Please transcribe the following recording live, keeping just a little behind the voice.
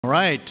All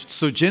right,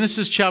 so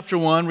Genesis chapter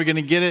 1, we're going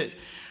to get it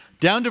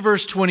down to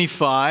verse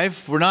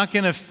 25. We're not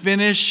going to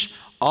finish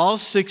all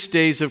 6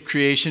 days of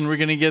creation. We're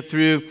going to get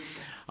through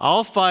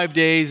all 5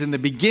 days in the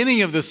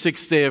beginning of the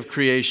 6th day of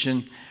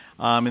creation,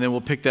 and then we'll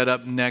pick that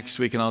up next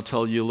week, and I'll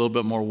tell you a little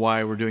bit more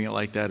why we're doing it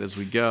like that as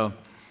we go.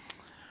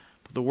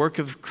 But the work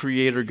of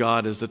Creator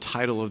God is the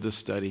title of this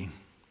study.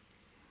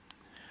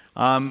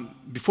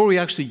 Before we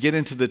actually get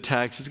into the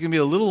text, it's going to be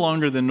a little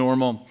longer than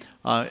normal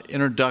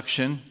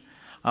introduction.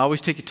 I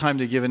always take the time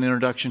to give an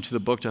introduction to the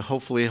book to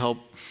hopefully help,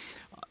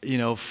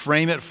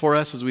 frame it for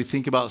us as we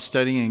think about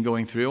studying and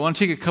going through. I want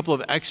to take a couple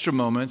of extra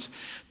moments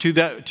to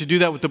do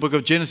that with the book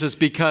of Genesis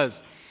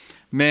because,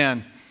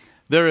 man,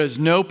 there is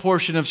no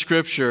portion of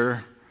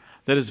Scripture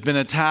that has been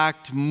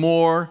attacked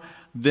more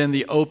than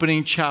the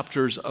opening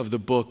chapters of the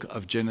book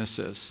of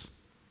Genesis.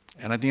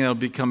 And I think that'll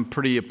become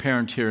pretty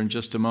apparent here in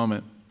just a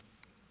moment.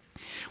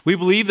 We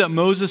believe that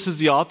Moses is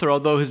the author,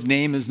 although his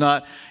name is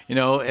not,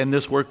 and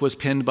this work was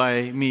penned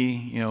by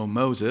me,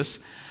 Moses.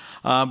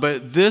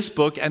 But this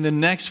book and the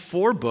next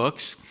 4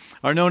 books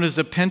are known as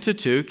the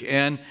Pentateuch.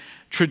 And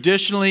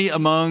traditionally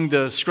among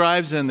the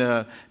scribes and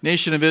the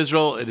nation of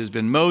Israel, it has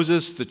been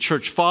Moses. The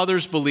church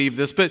fathers believe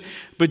this. But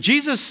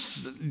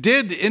Jesus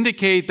did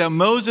indicate that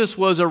Moses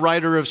was a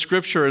writer of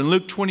Scripture. In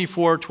Luke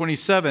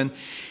 24:27,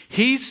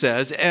 he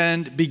says,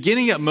 and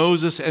beginning at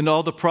Moses and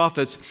all the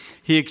prophets,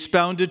 he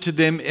expounded to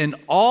them in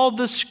all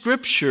the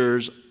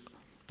Scriptures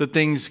the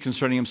things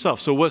concerning himself.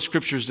 So what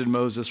Scriptures did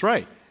Moses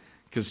write?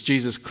 Because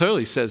Jesus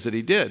clearly says that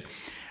he did.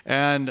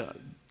 And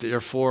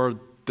therefore,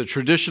 the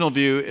traditional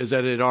view is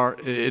that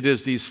it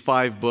is these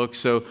 5 books.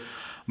 So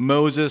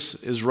Moses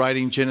is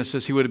writing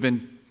Genesis. He would have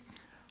been,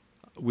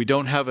 we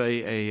don't have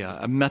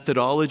a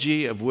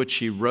methodology of which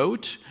he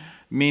wrote,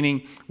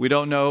 meaning we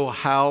don't know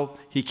how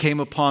he came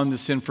upon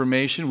this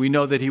information. We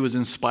know that he was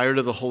inspired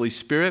of the Holy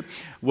Spirit.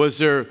 Was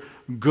there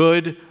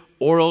good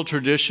oral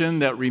tradition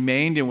that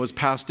remained and was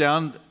passed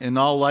down? In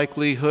all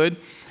likelihood,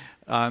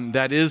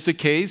 that is the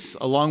case,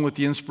 along with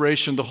the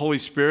inspiration of the Holy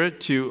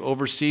Spirit to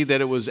oversee that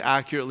it was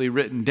accurately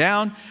written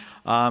down.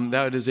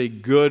 That is a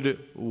good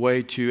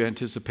way to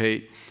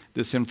anticipate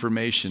this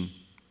information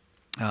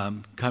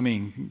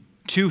coming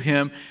to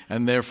him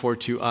and therefore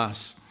to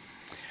us.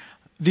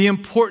 The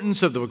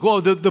importance of the book. Well,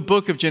 the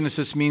book of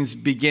Genesis means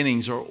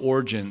beginnings or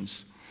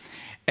origins.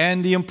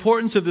 And the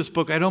importance of this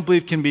book, I don't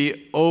believe, can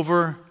be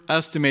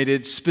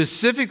overestimated,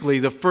 specifically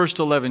the first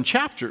 11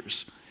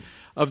 chapters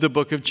of the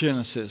book of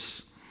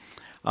Genesis.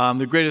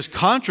 The greatest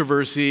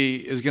controversy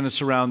is going to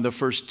surround the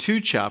first 2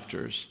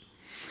 chapters.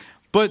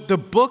 But the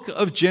book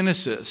of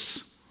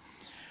Genesis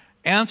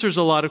answers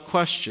a lot of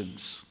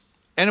questions.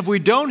 And if we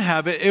don't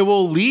have it, it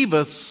will leave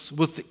us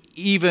with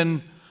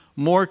even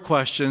more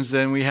questions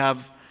than we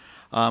have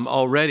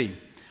already.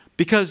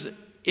 Because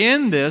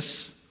in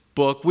this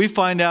book, we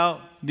find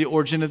out the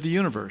origin of the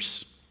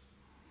universe.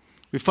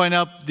 We find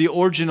out the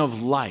origin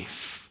of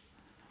life.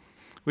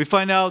 We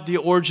find out the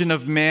origin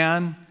of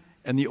man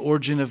and the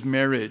origin of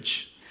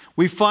marriage.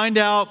 We find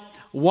out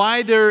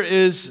why there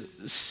is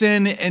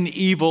sin and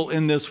evil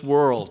in this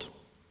world.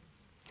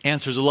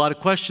 Answers a lot of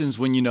questions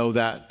when you know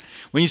that.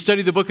 When you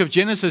study the book of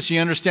Genesis, you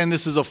understand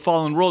this is a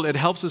fallen world. It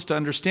helps us to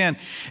understand.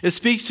 It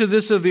speaks to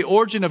this of the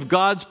origin of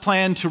God's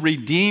plan to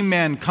redeem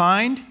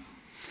mankind.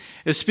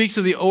 It speaks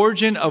of the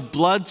origin of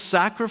blood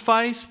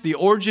sacrifice, the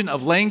origin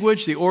of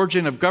language, the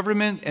origin of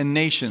government and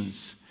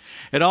nations.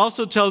 It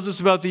also tells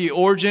us about the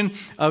origin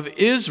of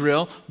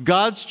Israel,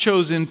 God's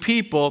chosen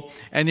people,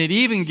 and it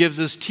even gives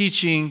us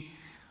teaching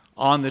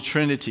on the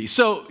Trinity.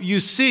 So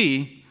you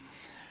see,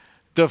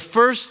 the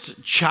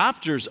first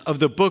chapters of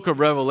the book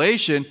of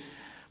Revelation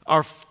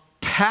are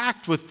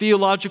packed with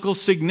theological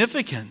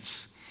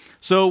significance.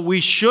 So we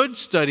should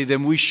study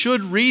them. We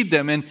should read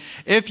them. And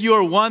if you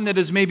are one that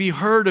has maybe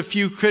heard a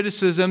few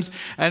criticisms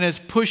and has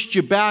pushed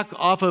you back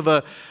off of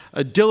a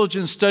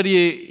diligent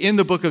study in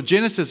the book of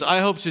Genesis,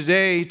 I hope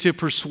today to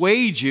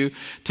persuade you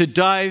to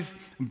dive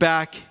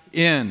back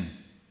in.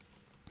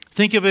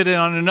 Think of it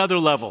on another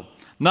level.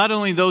 Not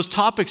only those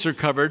topics are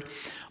covered,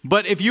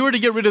 but if you were to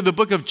get rid of the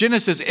book of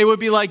Genesis, it would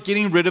be like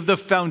getting rid of the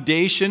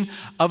foundation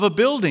of a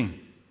building.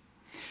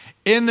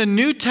 In the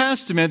New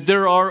Testament,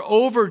 there are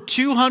over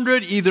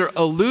 200 either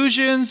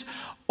allusions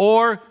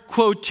or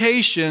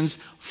quotations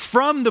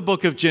from the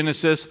book of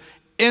Genesis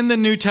in the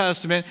New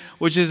Testament,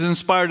 which is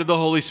inspired of the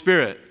Holy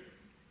Spirit.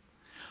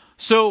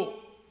 So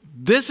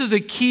this is a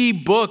key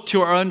book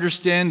to our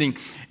understanding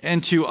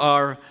and to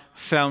our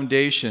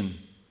foundation.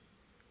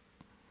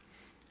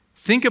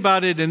 Think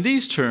about it in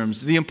these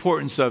terms, the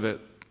importance of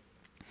it.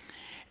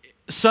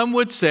 Some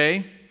would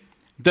say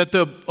that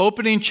the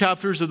opening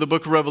chapters of the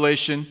book of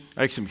Revelation,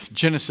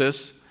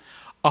 Genesis,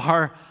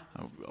 went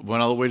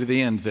all the way to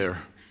the end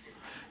there.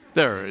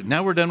 There,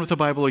 now we're done with the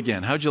Bible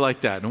again. How'd you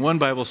like that? In one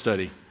Bible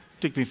study.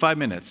 Took me 5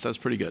 minutes. That's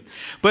pretty good.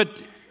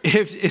 But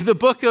if the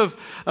book of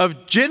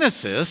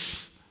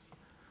Genesis,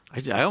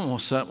 I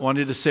almost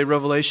wanted to say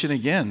Revelation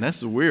again.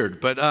 That's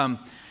weird. But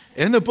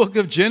in the book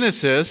of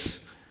Genesis,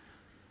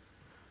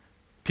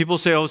 people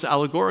say, oh, it's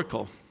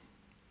allegorical.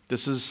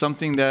 This is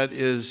something that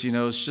is,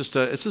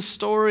 it's a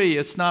story.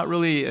 It's not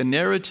really a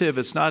narrative.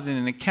 It's not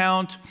an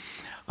account.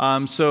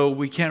 So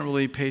we can't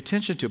really pay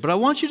attention to it. But I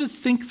want you to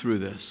think through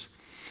this.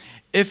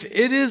 If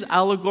it is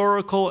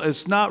allegorical,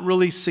 it's not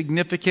really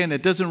significant,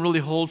 it doesn't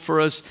really hold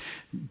for us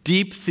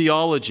deep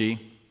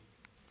theology,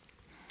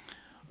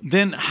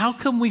 then how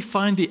come we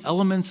find the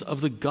elements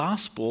of the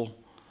gospel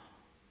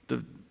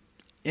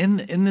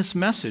in this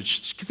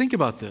message? Think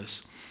about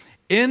this.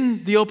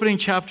 In the opening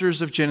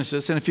chapters of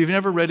Genesis, and if you've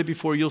never read it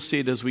before, you'll see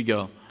it as we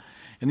go.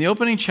 In the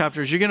opening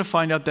chapters, you're going to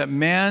find out that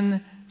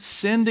man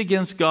sinned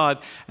against God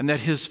and that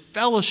his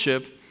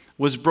fellowship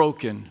was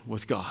broken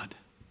with God.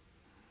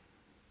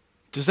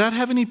 Does that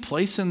have any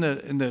place in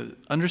the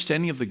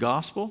understanding of the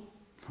gospel?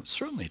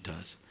 Certainly it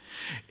does.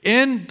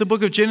 In the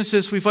book of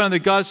Genesis, we find that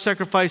God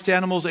sacrificed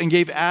animals and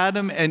gave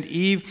Adam and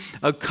Eve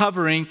a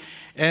covering,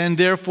 and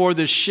therefore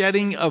the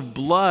shedding of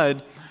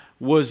blood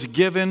was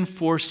given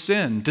for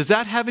sin. Does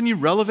that have any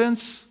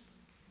relevance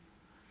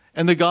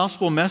in the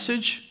gospel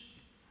message?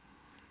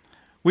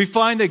 We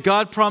find that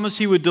God promised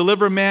he would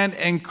deliver man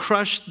and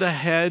crush the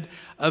head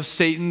of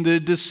Satan the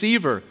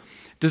deceiver.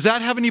 Does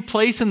that have any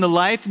place in the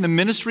life and the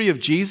ministry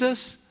of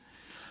Jesus?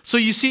 So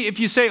you see, if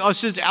you say, oh,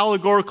 it's just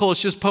allegorical,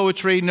 it's just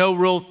poetry, no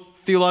real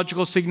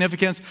theological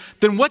significance,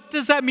 then what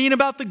does that mean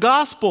about the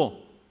gospel?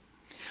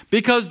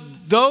 Because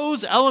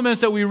those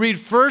elements that we read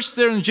first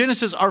there in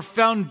Genesis are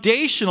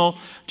foundational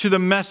to the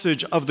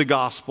message of the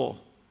gospel.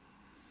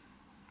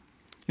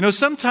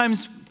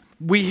 Sometimes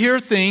we hear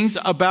things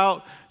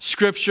about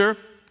Scripture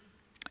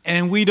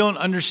and we don't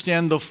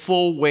understand the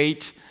full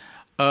weight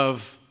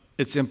of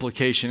its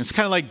implication. It's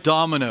kind of like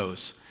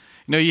dominoes.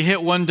 You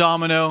hit one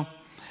domino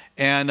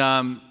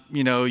and,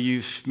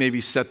 you've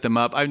maybe set them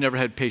up. I've never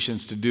had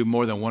patience to do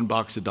more than one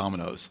box of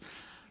dominoes.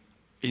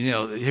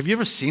 Have you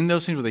ever seen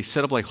those things where they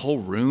set up like whole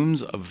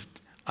rooms of,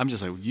 I'm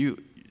just like,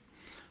 you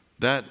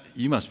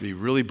must be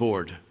really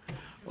bored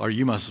or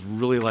you must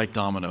really like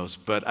dominoes.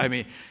 But I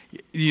mean,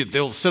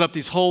 they'll set up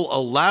these whole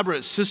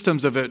elaborate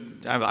systems of it.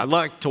 I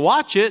like to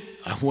watch it.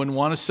 I wouldn't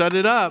want to set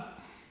it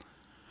up.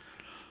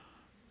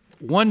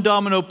 One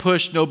domino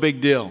push, no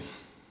big deal.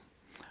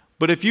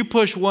 But if you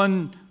push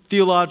one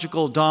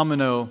theological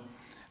domino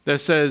that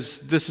says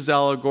this is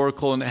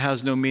allegorical and it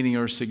has no meaning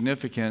or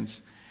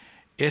significance,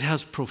 it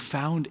has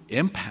profound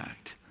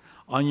impact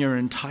on your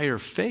entire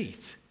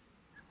faith.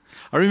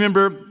 I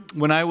remember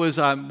when I was,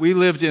 we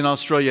lived in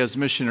Australia as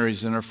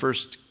missionaries in our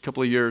first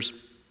couple of years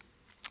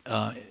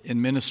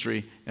in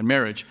ministry and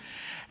marriage.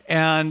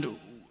 And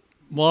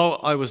while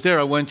I was there,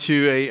 I went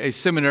to a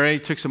seminary,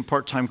 took some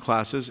part-time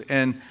classes,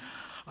 and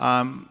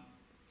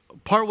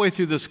partway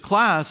through this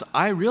class,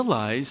 I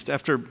realized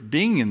after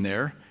being in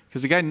there,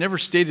 because the guy never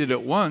stated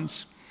it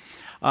once,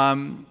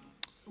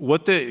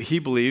 what he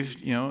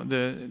believed,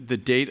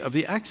 the date of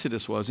the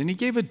Exodus was. And he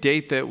gave a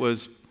date that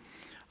was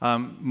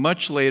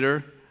much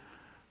later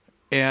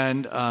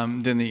and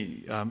than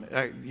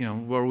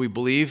where we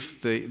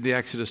believe the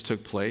Exodus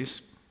took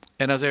place.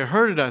 And as I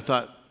heard it, I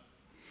thought,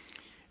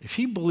 if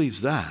he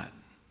believes that,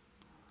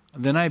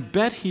 then I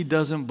bet he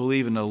doesn't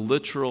believe in a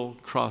literal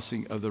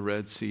crossing of the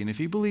Red Sea. And if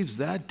he believes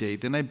that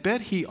date, then I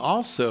bet he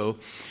also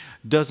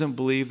doesn't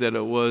believe that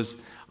it was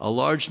a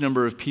large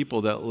number of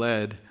people that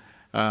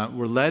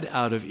were led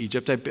out of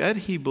Egypt. I bet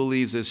he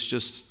believes it's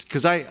just,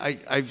 because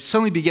I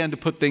suddenly began to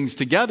put things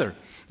together.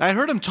 I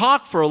heard him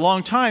talk for a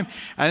long time,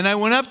 and I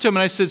went up to him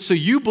and I said, so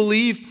you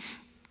believe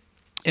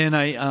in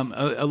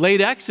a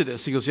late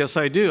Exodus? He goes, yes,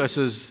 I do. I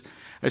says,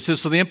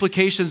 so the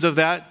implications of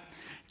that,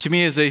 to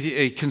me as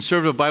a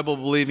conservative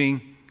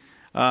Bible-believing,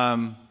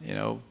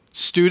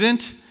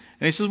 student.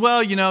 And he says,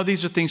 well,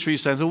 these are things for you.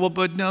 So I said, well,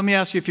 but let me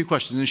ask you a few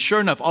questions. And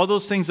sure enough, all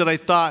those things that I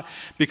thought,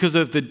 because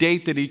of the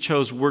date that he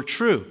chose, were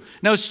true.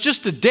 Now, it's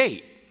just a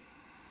date.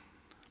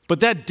 But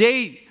that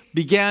date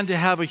began to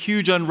have a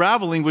huge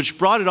unraveling, which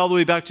brought it all the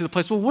way back to the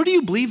place, well, where do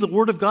you believe the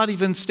Word of God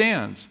even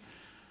stands?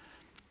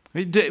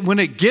 When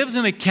it gives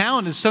an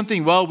account, it's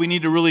something, well, we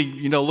need to really,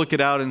 look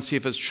it out and see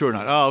if it's true or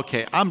not. Oh,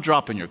 okay, I'm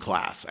dropping your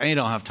class. I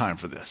don't have time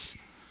for this.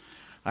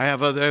 I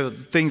have other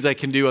things I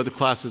can do, other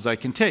classes I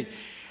can take.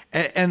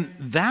 And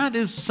that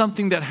is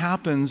something that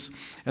happens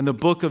in the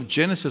book of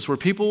Genesis, where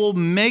people will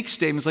make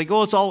statements like,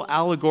 oh, it's all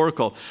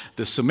allegorical.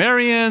 The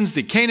Sumerians,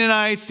 the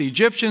Canaanites, the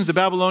Egyptians, the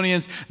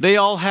Babylonians, they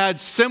all had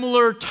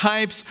similar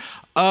types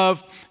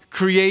of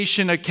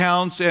creation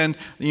accounts, and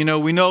we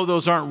know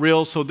those aren't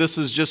real, so this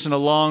is just in a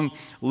long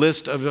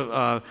list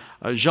of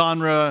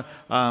genre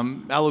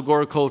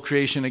allegorical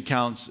creation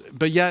accounts.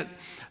 But yet,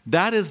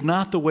 that is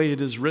not the way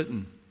it is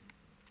written.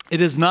 It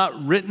is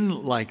not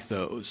written like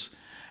those.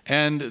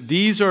 And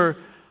these are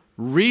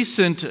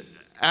recent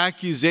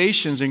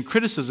accusations and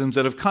criticisms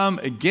that have come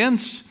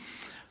against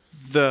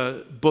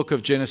the book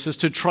of Genesis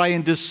to try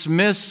and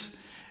dismiss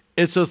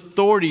its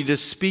authority to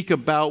speak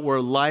about where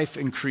life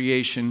and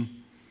creation,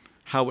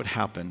 how it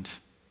happened.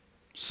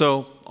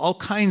 So all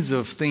kinds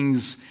of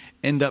things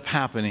end up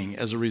happening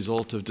as a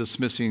result of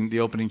dismissing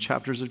the opening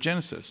chapters of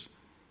Genesis.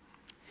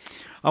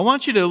 I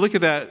want you to look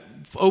at that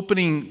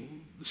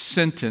opening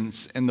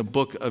sentence in the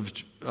book of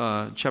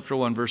chapter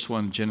 1, verse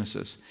 1,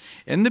 Genesis.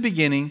 In the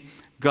beginning,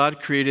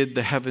 God created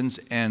the heavens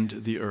and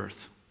the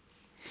earth.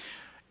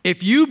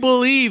 If you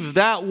believe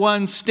that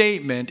one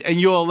statement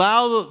and you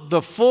allow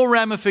the full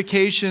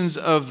ramifications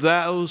of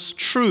those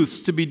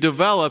truths to be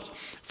developed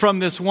from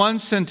this one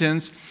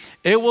sentence,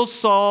 it will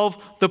solve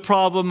the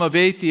problem of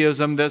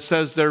atheism that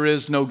says there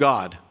is no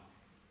God.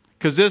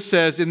 Because this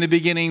says, in the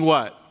beginning,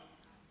 what?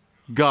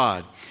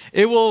 God.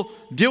 It will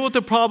deal with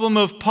the problem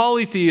of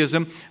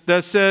polytheism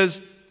that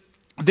says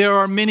there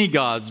are many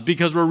gods,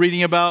 because we're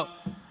reading about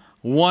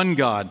one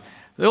God.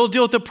 It will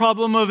deal with the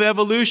problem of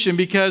evolution,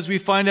 because we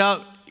find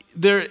out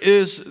that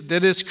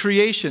is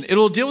creation. It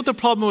will deal with the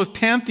problem with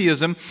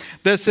pantheism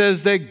that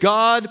says that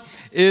God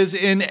is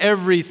in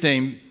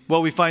everything.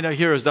 What we find out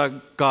here is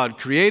that God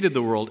created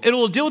the world. It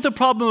will deal with the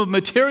problem of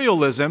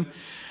materialism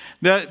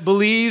that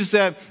believes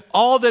that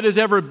all that has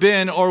ever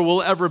been or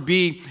will ever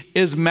be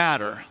is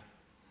matter.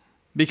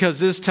 Because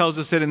this tells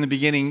us that in the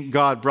beginning,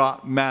 God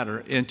brought matter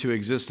into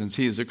existence.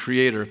 He is a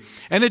creator.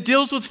 And it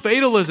deals with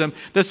fatalism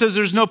that says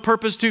there's no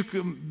purpose to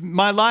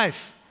my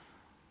life.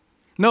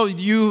 No,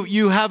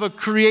 you have a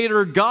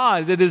creator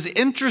God that is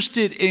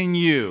interested in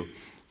you.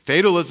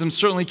 Fatalism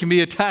certainly can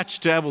be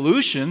attached to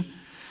evolution,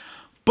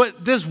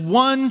 but this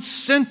one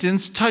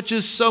sentence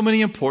touches so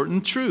many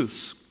important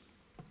truths.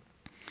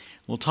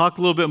 We'll talk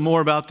a little bit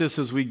more about this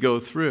as we go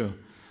through.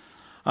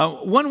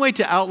 One way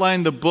to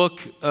outline the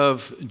book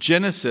of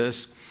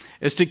Genesis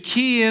is to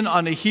key in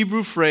on a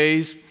Hebrew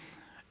phrase,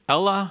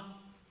 Ella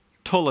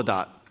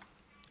Toladat.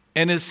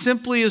 And it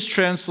simply is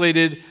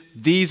translated,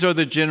 these are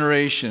the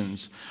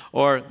generations,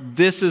 or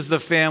this is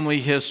the family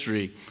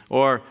history,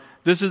 or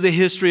this is the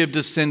history of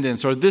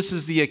descendants, or this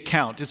is the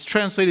account. It's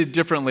translated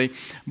differently,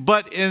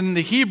 but in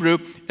the Hebrew,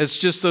 it's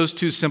just those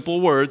two simple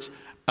words,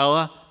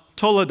 Ella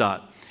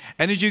Toladat.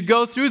 And as you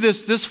go through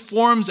this, this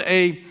forms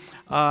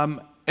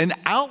an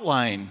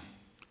outline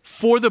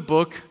for the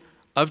book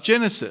of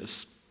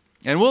Genesis.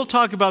 And we'll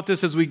talk about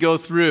this as we go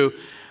through,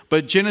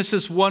 but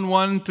Genesis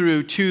 1:1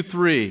 through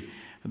 2:3,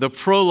 the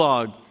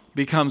prologue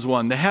becomes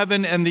one. The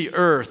heaven and the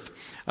earth,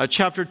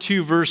 chapter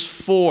 2, verse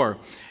 4,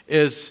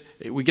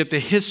 we get the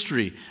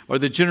history or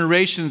the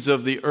generations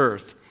of the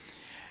earth.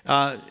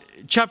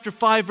 Chapter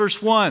 5,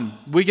 verse 1,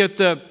 we get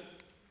the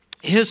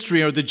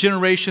history or the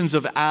generations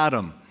of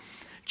Adam.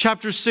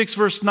 Chapter 6,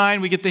 verse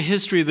 9, we get the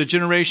history of the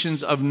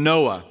generations of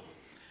Noah.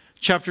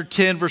 Chapter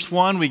 10, verse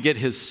 1, we get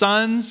his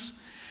sons.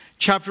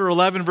 Chapter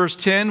 11, verse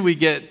 10, we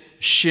get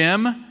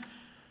Shem.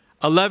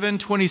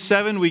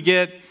 11:27, we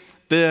get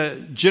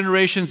the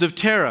generations of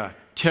Terah.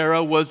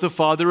 Terah was the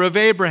father of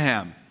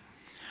Abraham.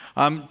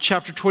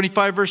 Chapter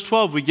 25, verse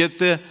 12, we get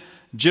the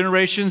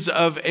generations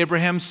of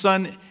Abraham's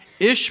son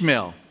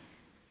Ishmael.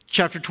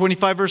 Chapter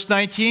 25, verse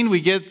 19, we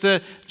get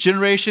the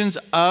generations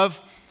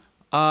of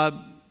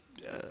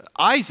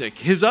Isaac,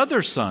 his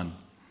other son.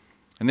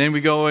 And then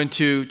we go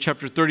into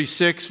chapter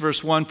 36,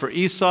 verse 1 for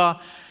Esau,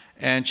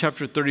 and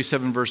chapter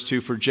 37, verse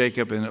 2 for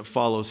Jacob, and it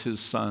follows his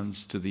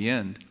sons to the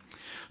end.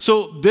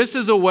 So this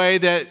is a way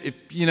that,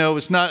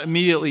 it's not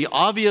immediately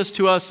obvious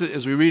to us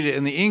as we read it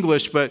in the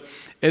English, but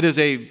it is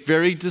a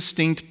very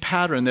distinct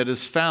pattern that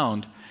is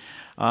found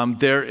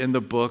there in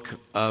the book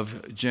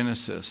of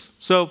Genesis.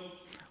 So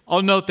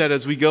I'll note that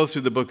as we go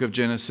through the book of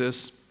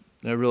Genesis.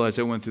 I realize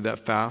I went through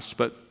that fast,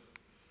 but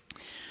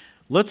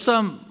let's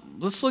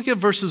look at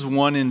verses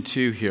 1 and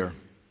 2 here.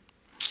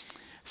 It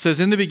says,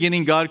 in the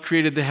beginning, God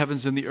created the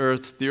heavens and the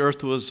earth. The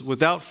earth was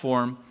without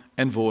form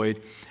and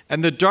void,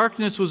 and the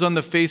darkness was on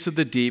the face of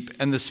the deep,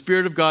 and the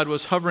Spirit of God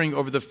was hovering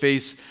over the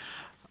face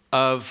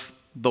of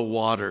the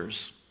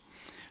waters.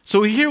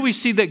 So here we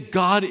see that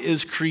God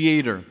is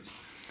creator.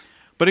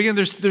 But again,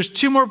 there's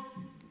two more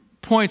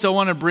points I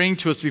want to bring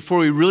to us before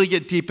we really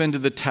get deep into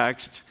the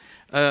text.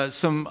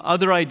 Some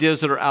other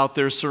ideas that are out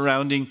there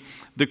surrounding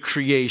the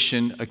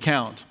creation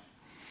account.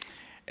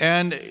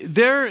 And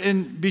there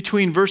in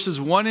between verses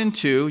 1 and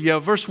 2, you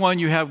have verse 1,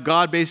 you have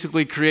God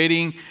basically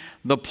creating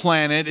the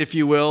planet, if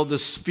you will. The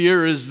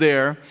sphere is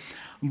there.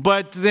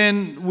 But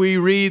then we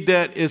read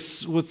that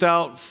it's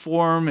without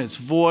form, it's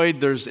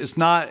void. It's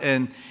not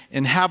an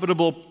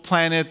inhabitable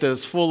planet that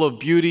is full of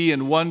beauty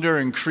and wonder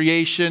and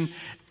creation.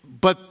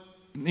 But,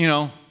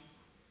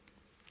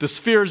 the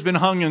sphere has been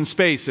hung in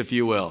space, if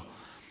you will.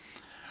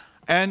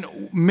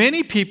 And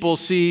many people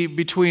see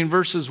between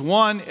verses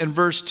 1 and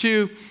verse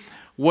 2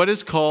 what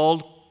is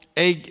called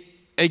a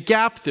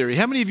gap theory.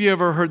 How many of you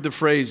ever heard the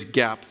phrase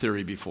gap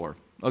theory before?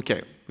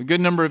 Okay, a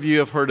good number of you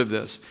have heard of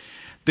this.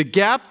 The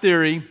gap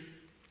theory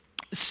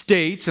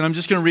states, and I'm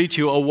just going to read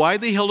to you, a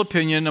widely held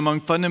opinion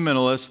among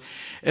fundamentalists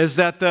is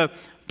that the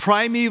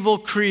primeval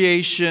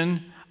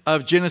creation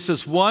of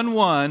Genesis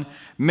 1:1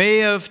 may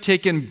have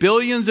taken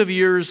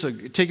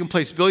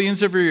place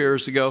billions of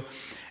years ago,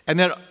 and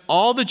that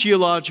all the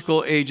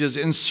geological ages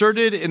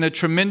inserted in a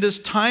tremendous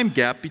time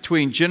gap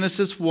between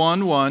Genesis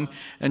 1:1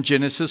 and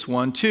Genesis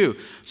 1:2.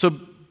 So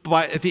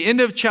at the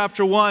end of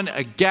chapter 1,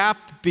 a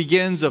gap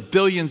begins of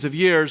billions of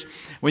years.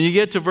 When you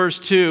get to verse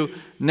 2,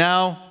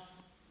 now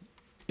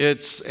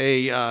it's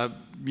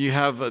you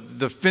have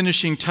the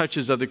finishing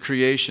touches of the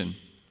creation.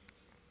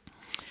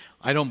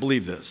 I don't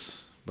believe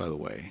this, by the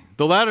way.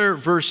 The latter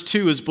verse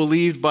 2 is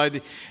believed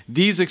by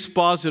these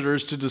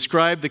expositors to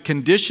describe the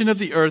condition of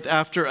the earth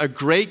after a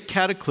great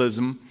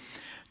cataclysm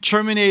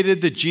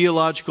terminated the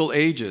geological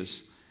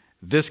ages.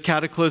 This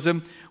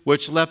cataclysm,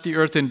 which left the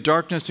earth in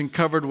darkness and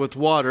covered with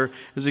water,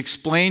 is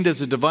explained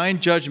as a divine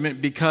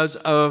judgment because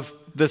of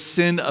the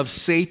sin of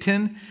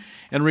Satan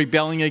and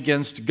rebelling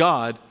against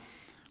God.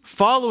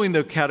 Following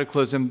the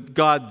cataclysm,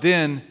 God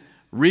then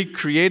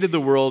recreated the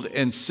world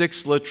in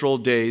 6 literal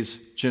days,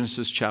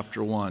 Genesis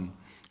chapter 1,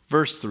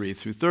 verse 3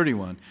 through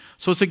 31.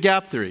 So it's a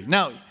gap theory.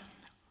 Now,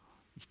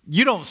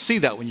 you don't see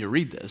that when you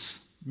read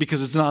this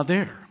because it's not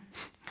there.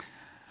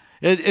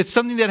 It's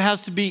something that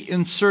has to be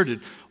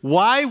inserted.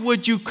 Why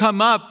would you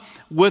come up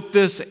with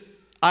this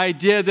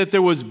idea that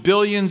there was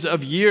billions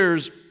of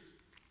years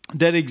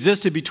that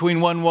existed between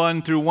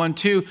 1:1 through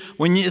 1:2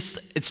 when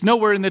it's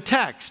nowhere in the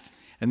text?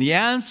 And the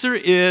answer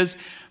is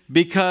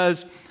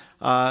because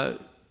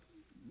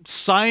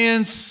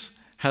science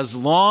has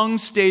long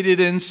stated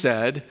and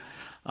said,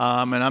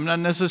 and I'm not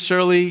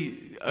necessarily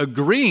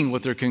agreeing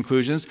with their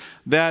conclusions,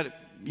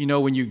 that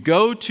when you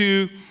go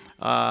to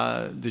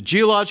the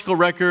geological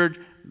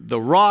record,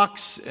 the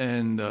rocks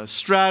and the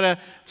strata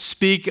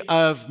speak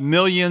of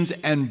millions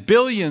and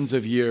billions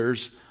of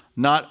years,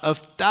 not of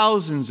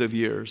thousands of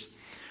years.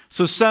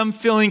 So some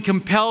feeling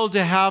compelled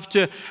to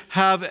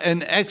have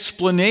an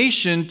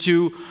explanation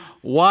to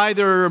why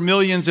there are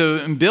millions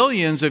and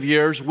billions of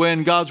years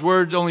when God's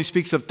word only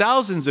speaks of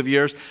thousands of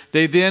years,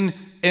 they then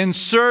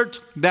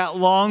insert that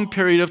long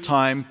period of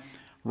time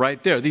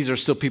right there. These are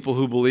still people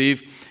who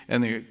believe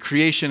in the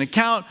creation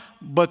account,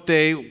 but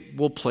they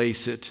will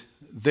place it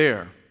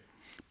there.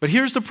 But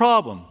here's the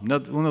problem, one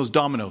of those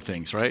domino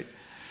things, right?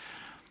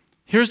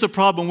 Here's the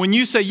problem. When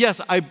you say,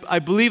 yes, I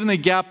believe in the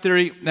gap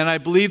theory, and I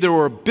believe there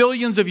were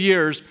billions of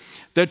years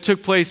that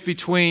took place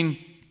between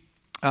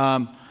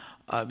the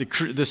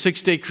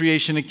 6-day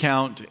creation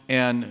account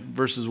and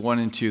verses 1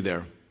 and 2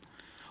 there.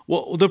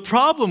 Well, the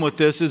problem with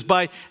this is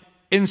by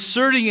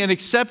inserting and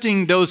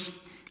accepting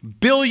those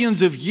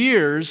billions of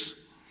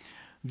years,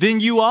 then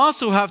you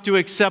also have to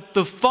accept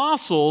the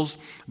fossils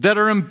that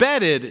are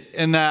embedded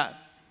in that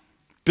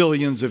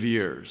billions of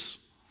years.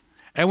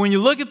 And when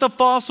you look at the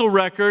fossil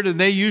record, and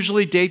they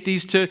usually date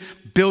these to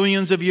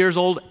billions of years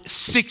old,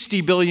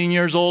 60 billion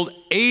years old,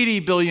 80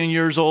 billion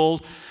years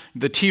old,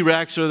 the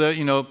T-Rex or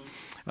the,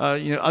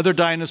 other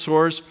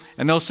dinosaurs,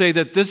 and they'll say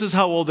that this is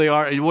how old they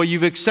are. And well,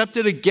 you've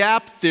accepted a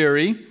gap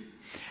theory,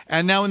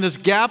 and now in this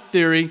gap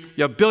theory,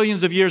 you have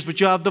billions of years, but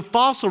you have the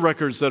fossil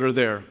records that are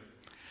there.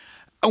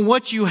 And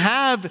what you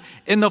have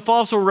in the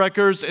fossil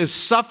records is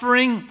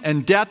suffering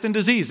and death and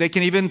disease. They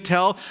can even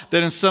tell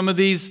that in some of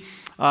these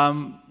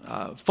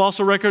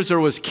fossil records there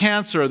was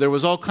cancer, there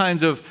was all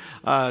kinds of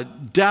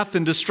death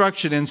and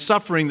destruction and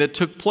suffering that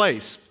took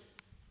place.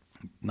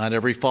 Not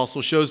every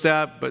fossil shows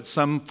that, but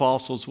some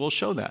fossils will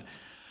show that.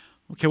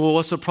 Okay, well,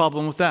 what's the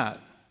problem with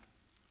that?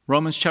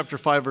 Romans chapter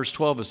 5, verse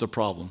 12 is the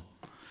problem.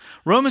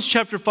 Romans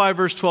chapter 5,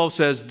 verse 12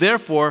 says,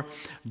 therefore,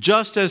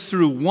 just as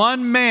through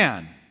one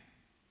man,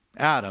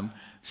 Adam,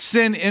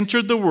 sin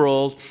entered the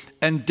world,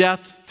 and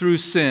death through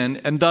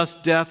sin, and thus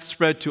death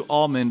spread to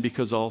all men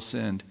because all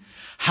sinned.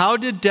 How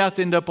did death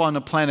end up on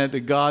a planet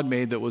that God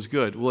made that was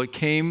good? Well, it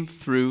came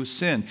through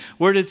sin.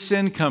 Where did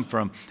sin come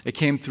from? It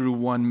came through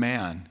one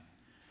man.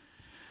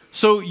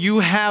 So you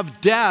have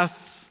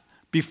death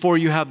before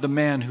you have the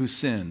man who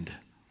sinned.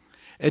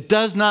 It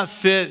does not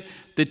fit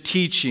the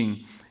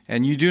teaching,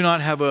 and you do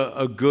not have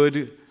a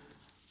good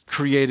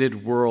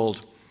created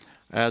world,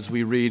 as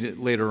we read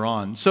later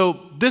on.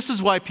 So this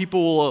is why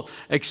people will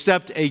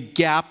accept a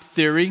gap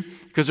theory,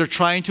 because they're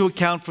trying to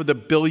account for the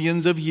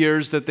billions of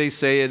years that they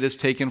say it has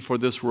taken for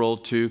this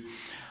world to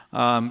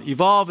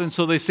evolve. And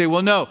so they say,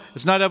 well, no,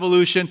 it's not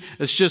evolution.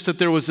 It's just that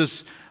there was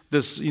this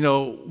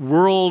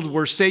world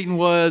where Satan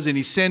was, and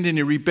he sinned and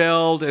he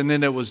rebelled, and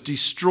then it was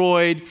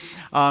destroyed.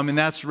 And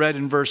that's read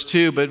in verse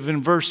 2. But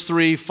in verse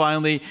 3,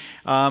 finally,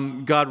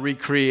 God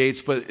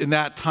recreates. But in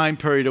that time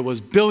period, it was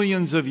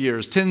billions of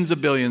years, tens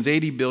of billions,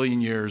 80 billion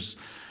years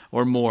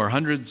or more,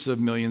 hundreds of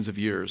millions of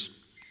years.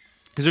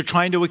 Because they're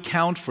trying to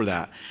account for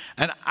that.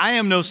 And I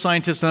am no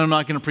scientist, and I'm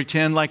not going to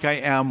pretend like I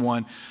am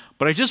one.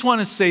 But I just want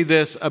to say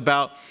this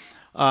about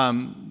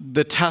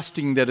the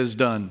testing that is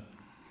done.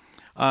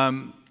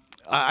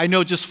 I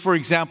know, just for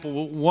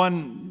example,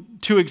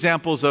 two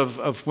examples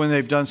of when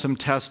they've done some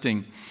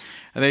testing.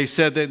 And they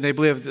said that they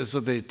believe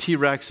the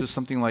T-Rex is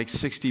something like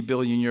 60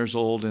 billion years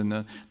old,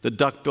 and the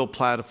duck-billed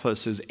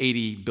platypus is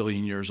 80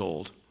 billion years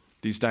old,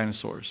 these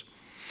dinosaurs.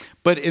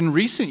 But in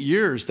recent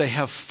years, they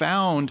have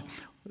found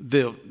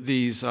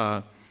these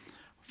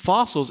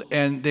fossils,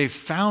 and they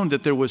found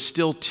that there was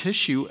still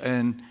tissue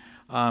and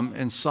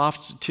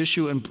soft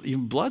tissue and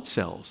even blood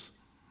cells.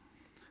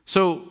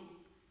 So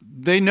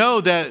they know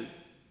that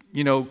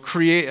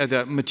create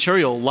that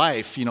material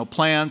life,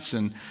 plants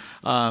and,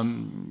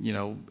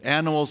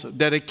 animals,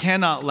 that it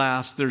cannot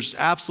last. There's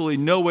absolutely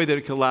no way that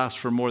it could last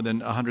for more than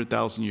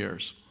 100,000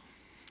 years.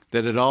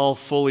 that it all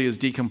fully is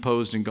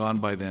decomposed and gone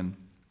by then.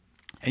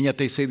 And yet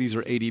they say these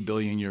are 80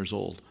 billion years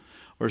old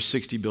or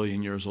 60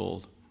 billion years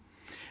old.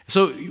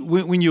 So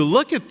when you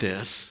look at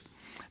this,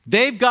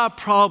 they've got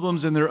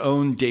problems in their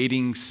own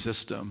dating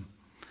system.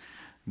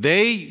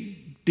 They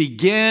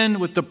begin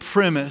with the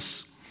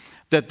premise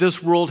that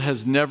this world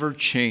has never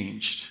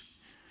changed,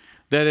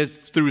 that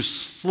it's through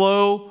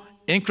slow,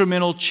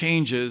 incremental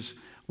changes,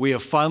 we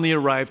have finally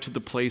arrived to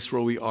the place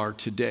where we are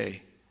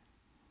today.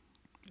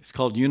 It's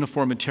called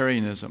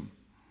uniformitarianism.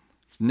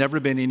 It's never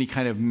been any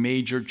kind of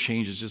major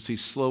changes, just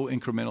these slow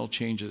incremental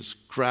changes,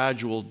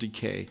 gradual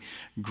decay,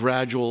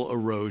 gradual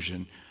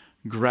erosion,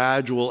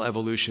 gradual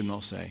evolution,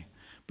 they'll say.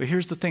 But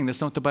here's the thing,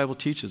 that's not what the Bible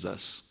teaches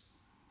us.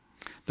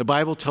 The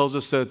Bible tells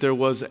us that there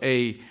was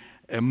a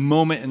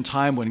moment in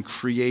time when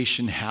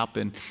creation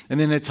happened. And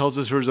then it tells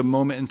us there was a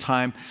moment in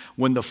time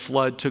when the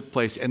flood took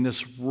place and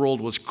this world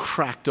was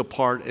cracked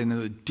apart and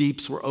the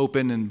deeps were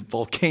open and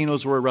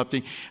volcanoes were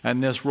erupting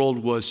and this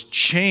world was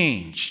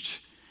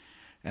changed.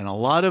 And a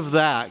lot of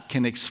that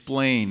can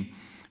explain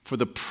for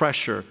the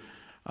pressure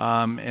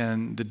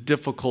and the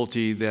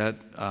difficulty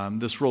that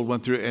this world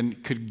went through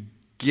and could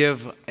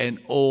give an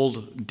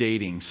old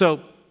dating. So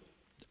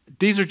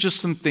these are just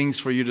some things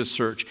for you to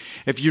search.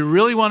 If you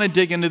really want to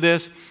dig into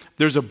this,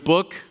 there's a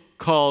book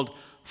called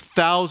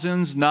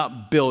Thousands,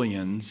 Not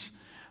Billions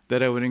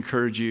that I would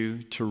encourage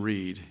you to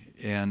read.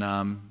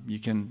 And you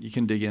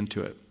can dig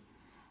into it.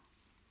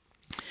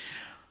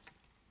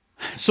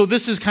 So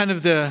this is kind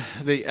of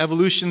the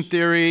evolution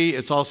theory.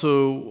 It's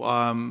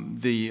also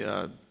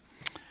the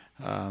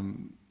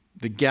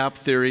gap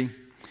theory.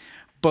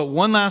 But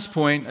one last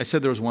point, I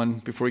said there was one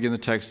before we get in the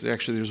text.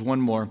 Actually, there's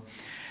one more.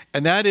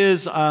 And that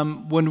is,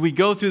 when we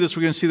go through this,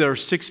 we're going to see there are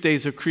 6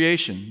 days of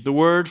creation. The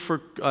word for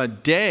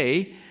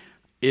day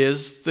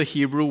is the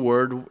Hebrew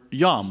word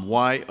yom,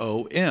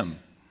 Y-O-M.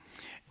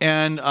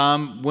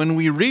 And when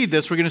we read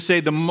this, we're going to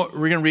say we're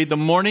going to read the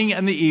morning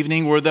and the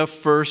evening were the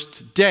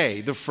first day,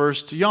 the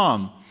first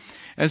yom.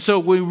 And so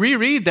when we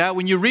reread that,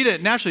 when you read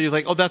it naturally, you're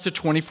like, oh, that's a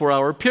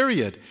 24-hour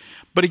period.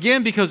 But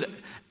again, because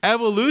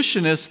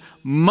evolutionists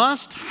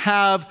must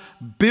have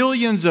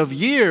billions of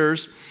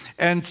years,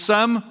 and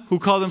some who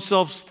call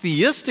themselves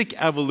theistic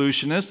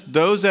evolutionists,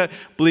 those that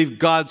believe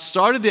God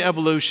started the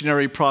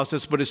evolutionary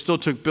process, but it still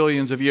took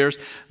billions of years,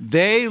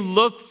 they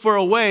look for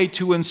a way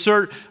to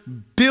insert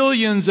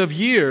billions of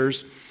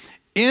years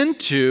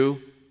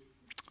into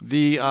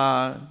the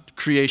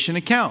creation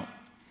account.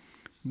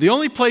 The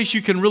only place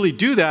you can really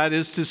do that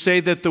is to say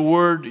that the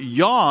word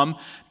yom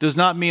does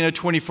not mean a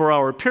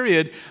 24-hour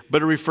period,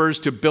 but it refers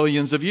to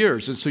billions of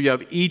years. And so you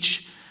have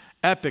each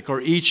epoch or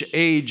each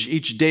age,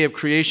 each day of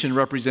creation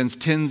represents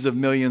tens of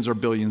millions or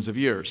billions of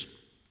years.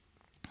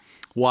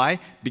 Why?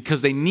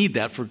 Because they need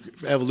that for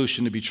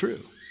evolution to be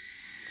true.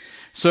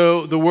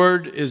 So the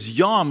word is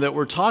yom that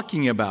we're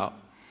talking about.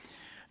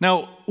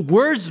 Now,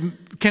 words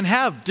can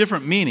have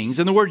different meanings,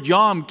 and the word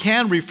yom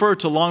can refer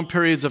to long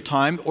periods of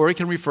time, or it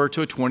can refer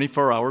to a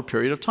 24-hour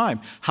period of time.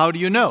 How do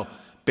you know?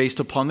 Based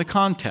upon the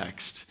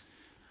context.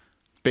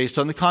 Based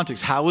on the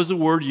context. How is the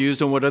word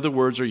used and what other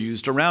words are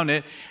used around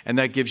it? And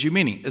that gives you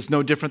meaning. It's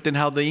no different than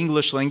how the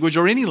English language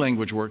or any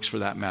language works for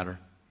that matter.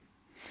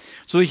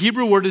 So the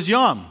Hebrew word is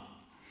yom.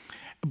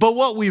 But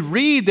what we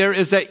read there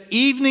is that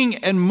evening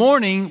and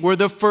morning were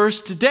the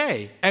first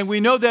day. And we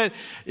know that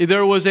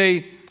there was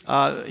the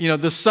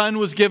sun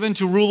was given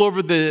to rule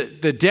over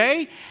the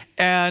day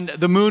and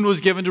the moon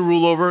was given to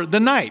rule over the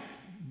night.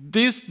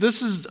 This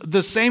is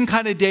the same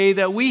kind of day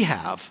that we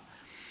have.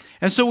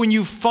 And so when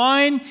you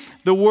find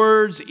the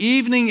words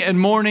evening and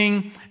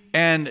morning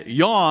and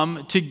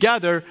yom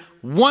together,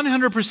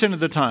 100% of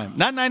the time,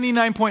 not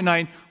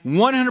 99.9,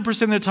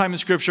 100% of the time in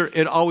Scripture,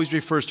 it always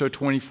refers to a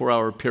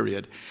 24-hour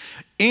period.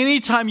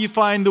 Anytime you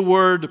find the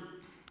word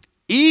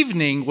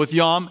evening with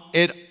yom,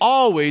 it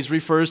always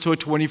refers to a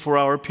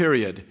 24-hour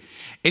period.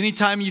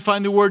 Anytime you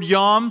find the word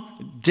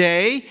yom,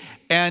 day,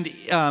 and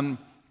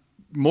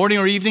morning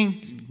or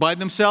evening by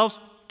themselves,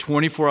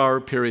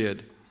 24-hour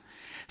period.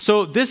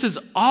 So this is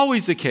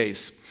always the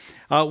case.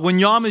 When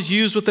yom is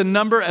used with a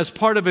number as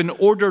part of an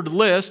ordered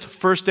list,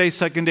 first day,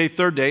 second day,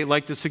 third day,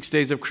 like the 6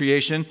 days of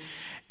creation,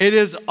 it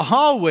is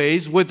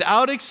always,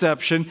 without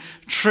exception,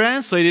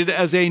 translated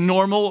as a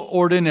normal,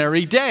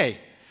 ordinary day.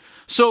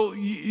 So,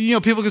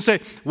 people can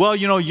say, well,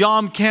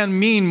 yom can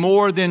mean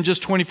more than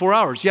just 24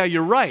 hours. Yeah,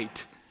 you're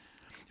right.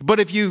 But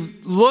if you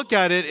look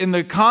at it in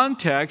the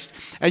context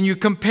and you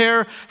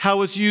compare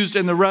how it's used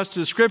in the rest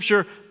of the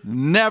Scripture,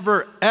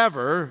 never,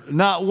 ever,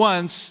 not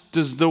once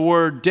does the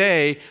word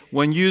day,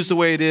 when used the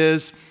way it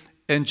is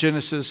in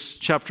Genesis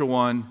chapter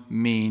 1,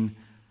 mean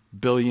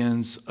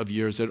billions of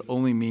years. It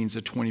only means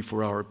a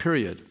 24-hour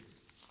period.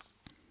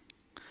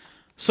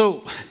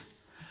 So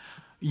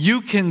you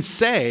can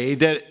say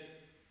that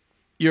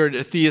you're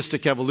a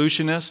theistic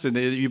evolutionist and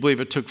that you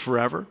believe it took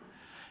forever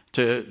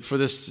for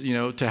this,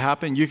 to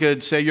happen. You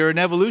could say you're an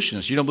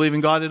evolutionist. You don't believe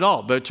in God at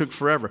all, but it took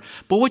forever.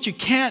 But what you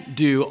can't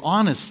do,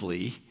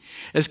 honestly,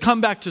 is come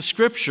back to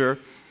Scripture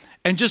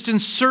and just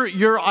insert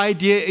your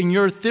idea and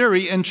your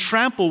theory and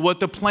trample what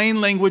the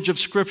plain language of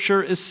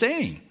Scripture is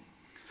saying.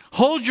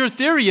 Hold your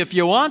theory if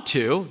you want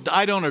to.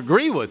 I don't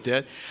agree with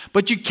it.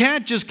 But you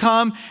can't just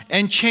come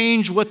and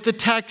change what the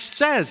text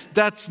says.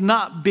 That's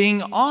not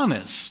being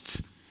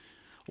honest.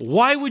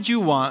 Why would you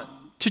want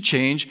to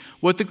change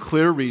what the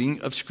clear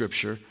reading of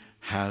Scripture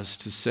has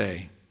to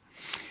say?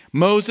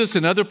 Moses,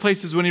 in other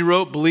places when he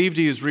wrote, believed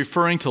he was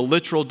referring to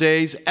literal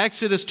days.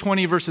 Exodus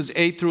 20, verses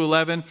 8 through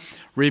 11.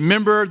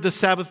 Remember the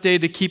Sabbath day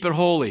to keep it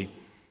holy.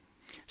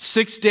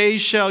 6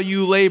 days shall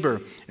you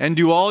labor and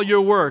do all your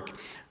work.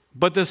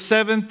 But the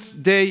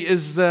seventh day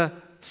is the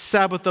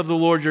Sabbath of the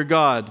Lord your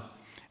God.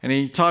 And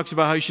he talks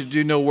about how you should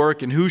do no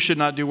work and who should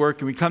not do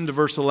work. And we come to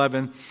verse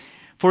 11.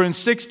 For in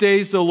 6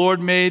 days the Lord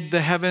made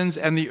the heavens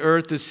and the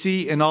earth, the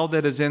sea and all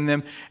that is in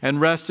them,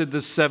 and rested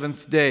the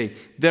seventh day.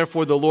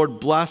 Therefore the Lord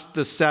blessed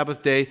the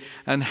Sabbath day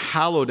and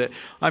hallowed it.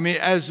 I mean,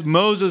 as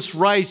Moses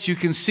writes, you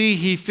can see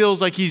he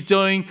feels like he's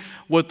dealing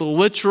with the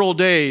literal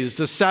days.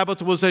 The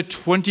Sabbath was a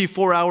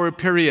 24-hour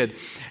period.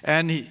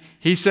 And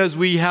he says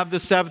we have the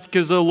Sabbath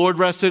because the Lord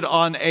rested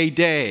on a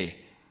day.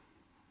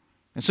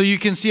 And so you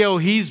can see how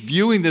he's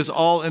viewing this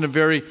all in a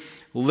very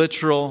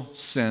literal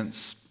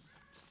sense.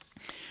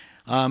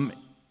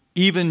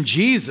 Even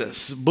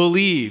Jesus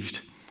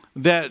believed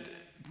that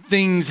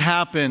things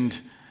happened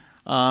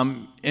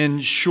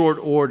in short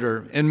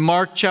order. In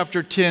Mark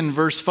chapter 10,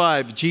 verse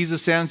 5,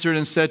 Jesus answered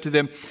and said to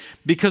them,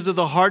 because of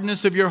the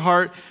hardness of your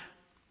heart,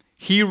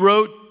 he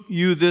wrote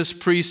you this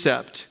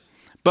precept.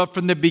 But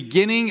from the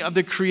beginning of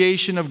the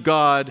creation of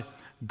God,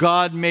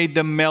 God made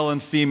them male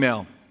and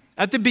female.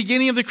 At the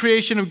beginning of the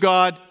creation of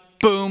God,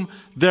 boom,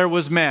 there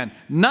was man.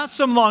 Not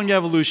some long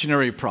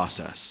evolutionary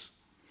process.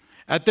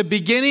 At the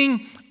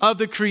beginning of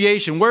the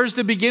creation, where's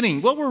the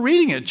beginning? Well, we're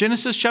reading it,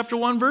 Genesis chapter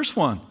 1, verse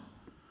 1.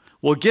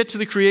 We'll get to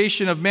the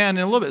creation of man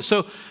in a little bit.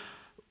 So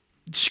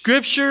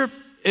Scripture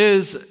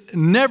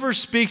never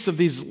speaks of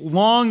these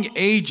long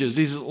ages,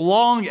 these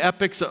long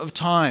epochs of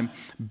time,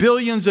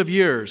 billions of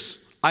years.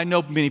 I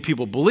know many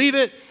people believe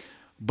it,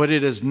 but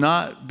it is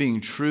not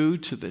being true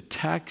to the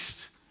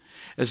text.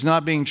 It's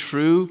not being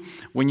true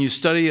when you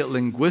study it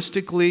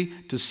linguistically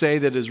to say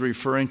that it is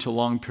referring to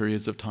long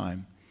periods of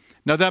time.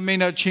 Now, that may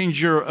not change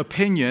your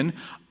opinion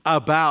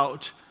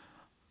about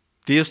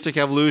theistic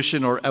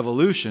evolution or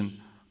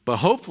evolution, but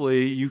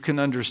hopefully you can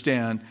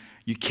understand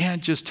you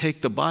can't just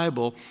take the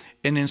Bible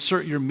and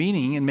insert your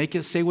meaning and make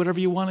it say whatever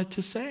you want it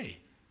to say.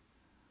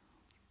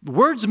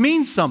 Words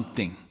mean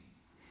something.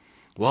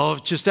 Well,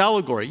 it's just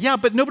allegory. Yeah,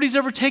 but nobody's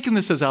ever taken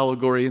this as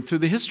allegory. And through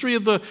the history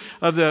of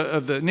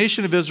the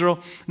nation of Israel,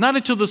 not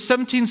until the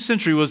 17th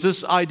century was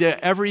this idea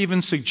ever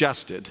even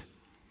suggested.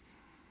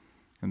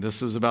 And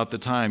this is about the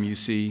time you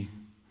see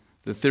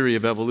the theory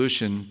of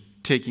evolution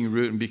taking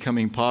root and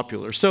becoming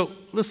popular. So,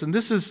 listen,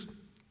 this is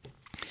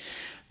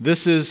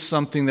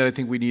something that I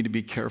think we need to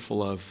be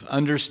careful of,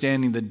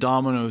 understanding the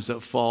dominoes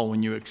that fall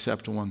when you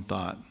accept one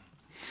thought.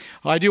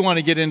 I do want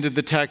to get into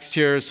the text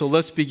here, so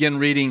let's begin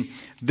reading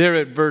there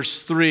at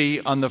verse 3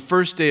 on the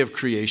first day of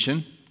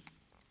creation.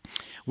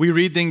 We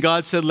read, then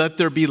God said, let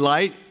there be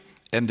light,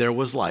 and there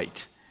was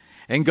light.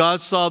 And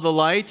God saw the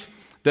light,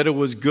 that it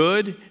was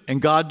good,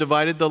 and God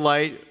divided the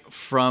light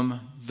from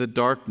the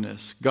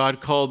darkness.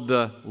 God called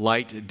the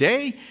light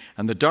day,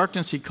 and the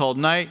darkness he called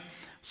night.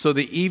 So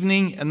the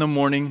evening and the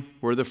morning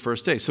were the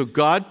first day. So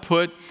God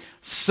put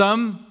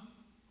some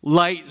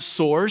light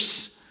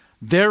source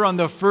there on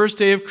the first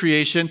day of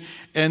creation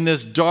in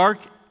this dark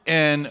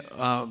and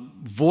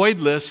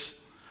voidless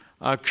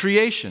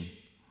creation.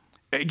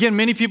 Again,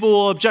 many people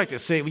will object and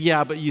say,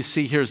 yeah, but you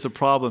see, here's the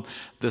problem.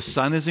 The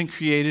sun isn't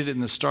created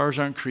and the stars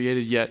aren't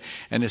created yet.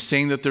 And it's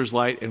saying that there's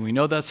light, and we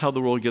know that's how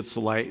the world gets the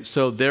light.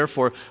 So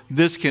therefore,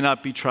 this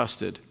cannot be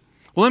trusted.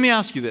 Well, let me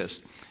ask you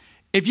this.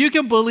 If you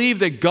can believe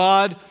that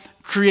God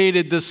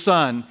created the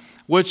sun,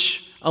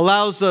 which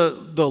allows the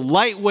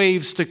light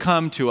waves to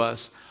come to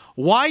us,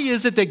 why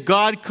is it that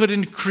God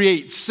couldn't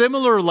create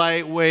similar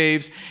light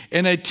waves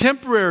in a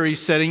temporary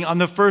setting on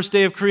the first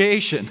day of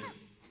creation?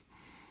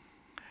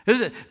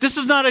 This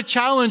is not a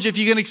challenge if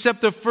you can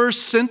accept the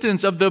first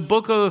sentence of the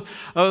book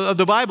of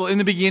the Bible. In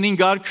the beginning,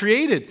 God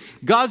created.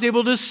 God's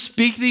able to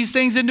speak these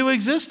things into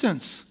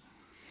existence.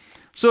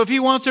 So if he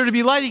wants there to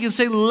be light, he can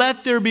say,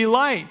 let there be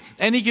light.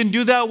 And he can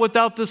do that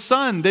without the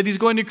sun that he's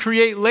going to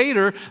create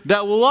later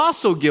that will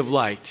also give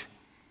light.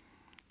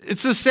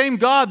 It's the same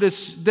God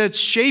that's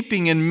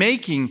shaping and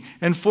making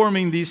and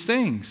forming these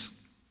things.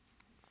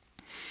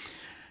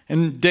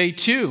 In day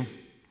 2,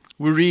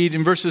 we read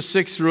in verses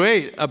 6 through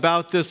 8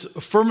 about this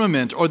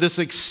firmament or this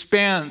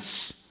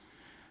expanse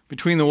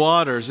between the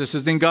waters. It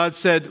says, then God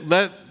said,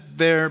 let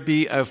there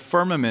be a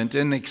firmament,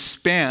 an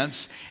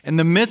expanse in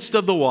the midst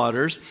of the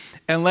waters,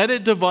 and let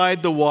it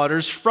divide the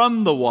waters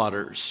from the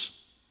waters.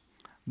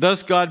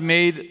 Thus God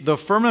made the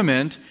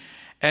firmament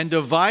and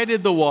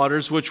divided the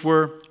waters which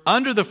were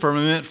under the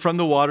firmament from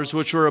the waters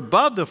which were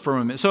above the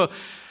firmament. So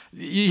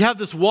you have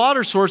this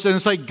water source, and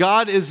it's like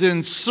God is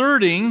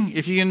inserting,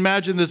 if you can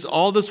imagine this,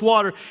 all this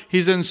water,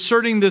 he's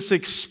inserting this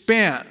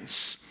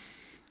expanse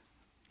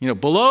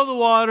below the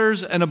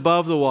waters and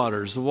above the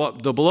waters.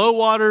 The below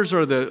waters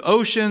are the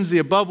oceans. The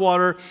above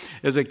water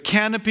is a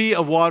canopy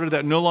of water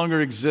that no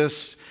longer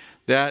exists.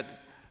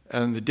 That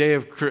on the day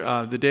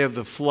of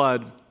the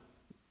flood,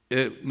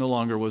 it no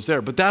longer was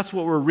there. But that's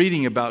what we're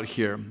reading about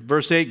here.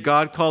 Verse 8,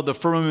 God called the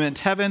firmament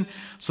heaven,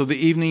 so the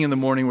evening and the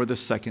morning were the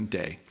second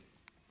day.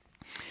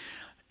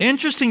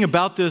 Interesting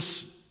about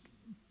this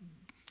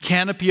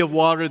canopy of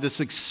water, this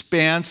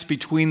expanse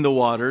between the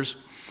waters,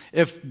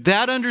 if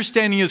that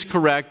understanding is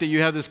correct, that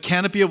you have this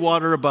canopy of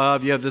water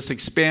above, you have this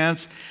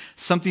expanse,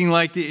 something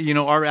like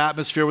our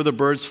atmosphere where the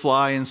birds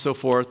fly and so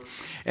forth,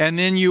 and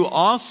then you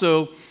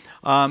also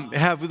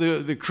have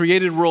the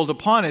created world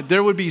upon it,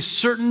 there would be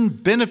certain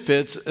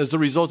benefits as a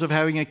result of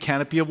having a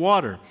canopy of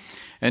water.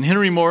 And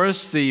Henry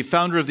Morris, the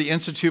founder of the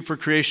Institute for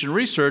Creation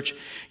Research,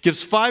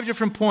 gives 5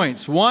 different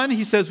points. One,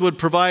 he says, would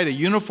provide a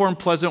uniform,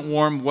 pleasant,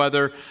 warm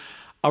weather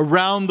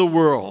around the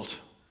world.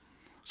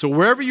 So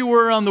wherever you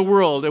were around the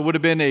world, it would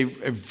have been a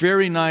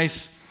very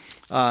nice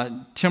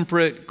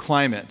temperate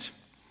climate.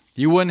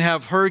 You wouldn't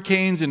have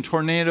hurricanes and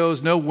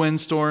tornadoes, no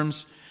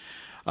windstorms.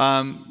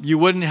 You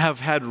wouldn't have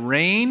had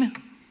rain.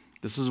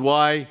 This is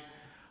why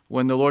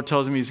when the Lord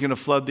tells him he's going to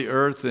flood the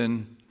earth,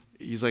 and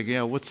he's like,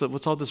 yeah, what's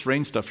all this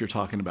rain stuff you're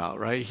talking about,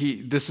 right?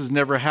 This has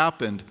never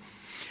happened.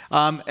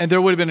 And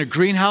there would have been a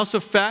greenhouse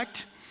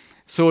effect.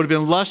 So it would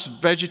have been lush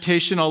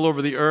vegetation all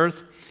over the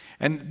earth.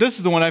 And this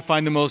is the one I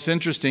find the most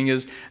interesting,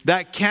 is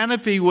that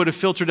canopy would have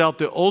filtered out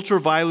the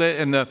ultraviolet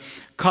and the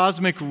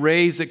cosmic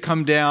rays that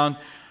come down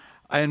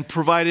and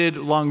provided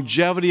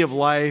longevity of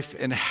life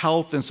and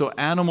health. And so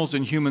animals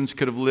and humans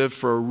could have lived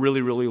for a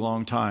really, really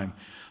long time.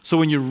 So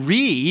when you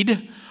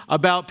read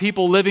about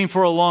people living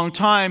for a long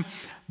time,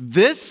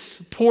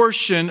 this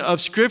portion of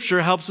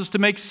Scripture helps us to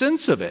make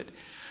sense of it,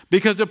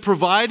 because it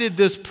provided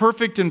this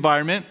perfect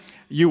environment.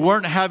 You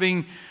weren't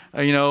having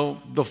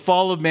the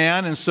fall of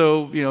man, and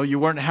so, you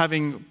weren't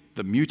having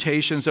the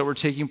mutations that were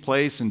taking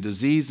place and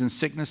disease and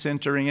sickness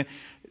entering it.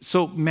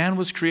 So man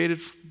was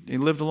created, he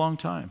lived a long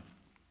time.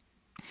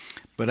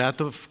 But at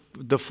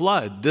the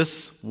flood,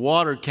 this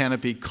water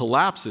canopy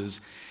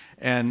collapses,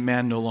 and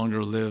man no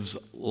longer lives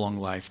long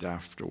life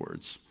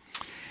afterwards.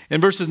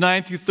 In verses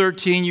 9 through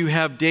 13, you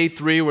have day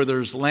 3 where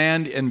there's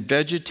land and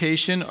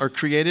vegetation are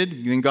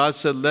created. Then God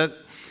said, let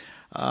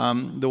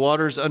the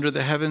waters under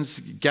the heavens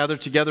gather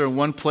together in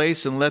one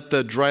place, and let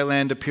the dry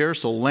land appear.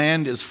 So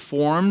land is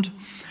formed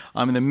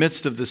in the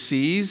midst of the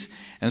seas.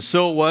 And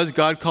so it was.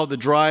 God called the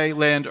dry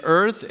land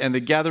earth, and the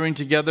gathering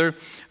together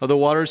of the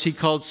waters he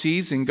called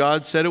seas, and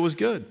God said it was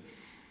good.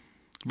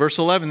 Verse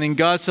 11, then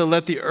God said,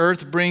 let the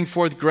earth bring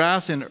forth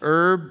grass and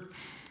herb,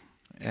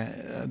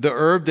 the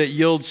herb that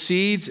yields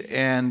seeds,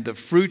 and the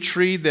fruit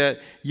tree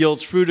that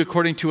yields fruit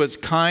according to its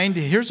kind.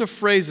 Here's a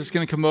phrase that's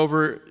going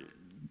to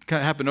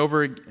happen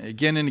over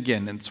again and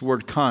again. And it's the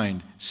word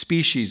kind.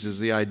 Species is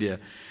the idea.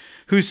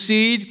 Whose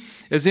seed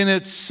is in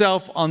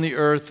itself on the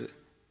earth,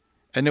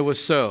 and it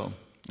was so.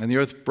 And the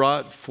earth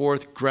brought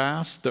forth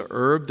grass, the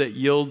herb that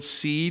yields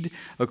seed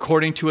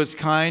according to its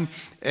kind,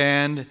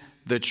 and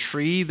the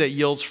tree that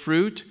yields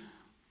fruit,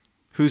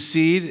 whose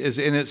seed is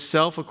in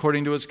itself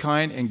according to its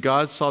kind. And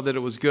God saw that it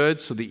was good.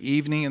 So the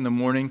evening and the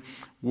morning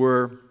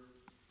were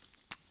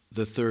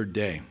the third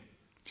day.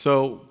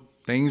 So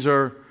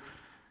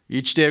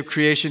each day of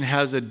creation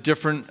has a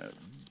different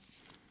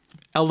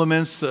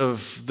elements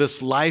of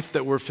this life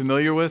that we're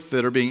familiar with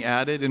that are being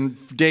added. In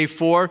day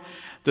 4,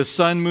 the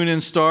sun, moon,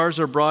 and stars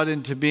are brought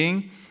into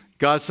being.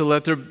 God said,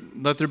 let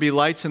there be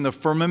lights in the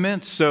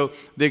firmament. So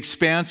the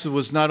expanse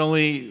was not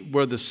only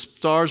where the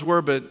stars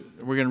were, but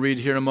we're going to read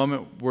here in a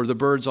moment where the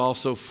birds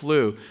also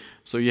flew.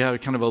 So you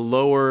have kind of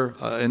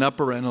an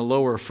upper and a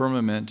lower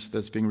firmament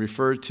that's being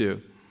referred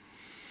to.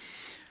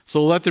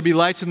 So let there be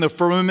lights in the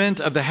firmament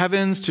of the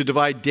heavens to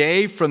divide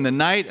day from the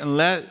night, and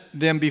let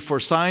them be for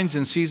signs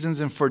and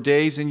seasons and for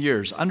days and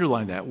years.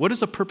 Underline that. What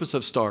is the purpose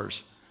of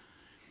stars?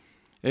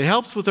 It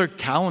helps with our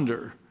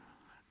calendar.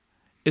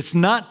 It's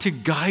not to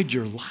guide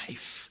your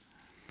life.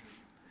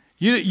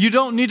 You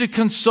don't need to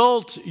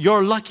consult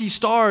your lucky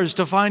stars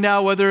to find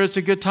out whether it's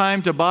a good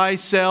time to buy,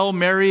 sell,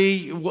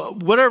 marry,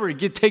 whatever,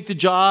 take the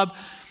job.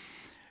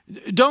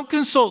 Don't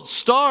consult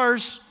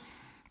stars.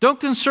 Don't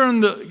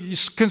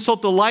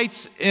consult the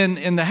lights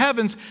in the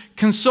heavens.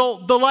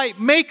 Consult the light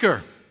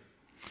maker.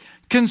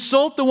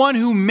 Consult the one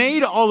who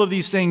made all of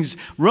these things.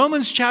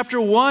 Romans chapter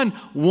 1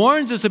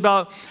 warns us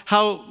about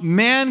how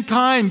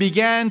mankind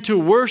began to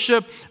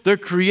worship the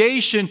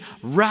creation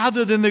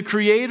rather than the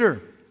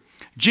Creator.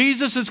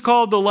 Jesus is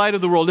called the light of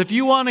the world. If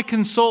you want to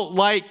consult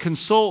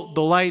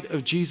the light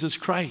of Jesus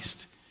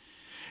Christ.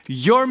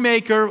 Your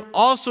Maker,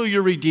 also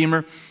your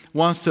Redeemer,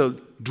 wants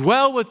to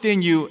dwell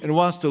within you and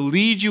wants to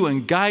lead you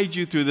and guide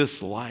you through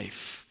this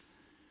life.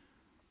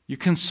 You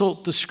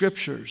consult the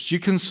Scriptures. You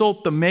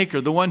consult the Maker,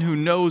 the one who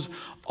knows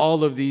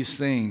all of these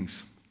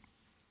things.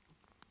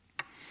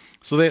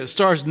 So the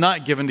stars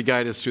not given to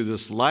guide us through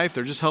this life.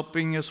 They're just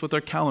helping us with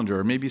our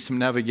calendar or maybe some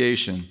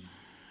navigation.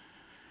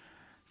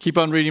 Keep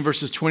on reading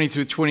verses 20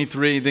 through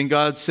 23. Then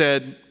God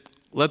said,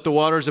 Let the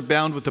waters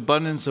abound with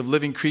abundance of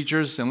living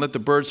creatures, and let the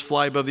birds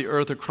fly above the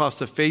earth across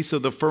the face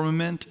of the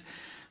firmament.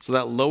 So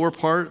that lower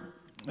part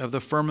of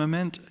the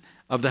firmament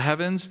of the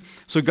heavens.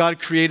 So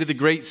God created the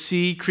great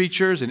sea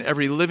creatures and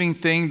every living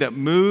thing that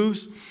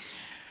moves,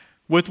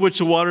 with which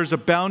the waters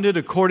abounded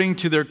according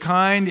to their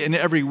kind, and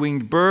every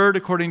winged bird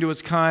according to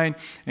its kind.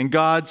 And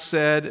God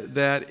said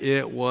that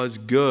it was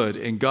good.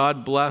 And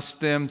God blessed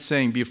them,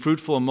 saying, be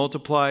fruitful and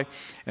multiply,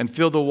 and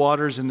fill the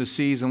waters and the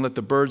seas, and let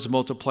the birds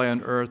multiply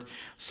on earth.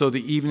 So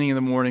the evening and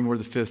the morning were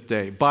the fifth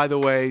day. By the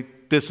way,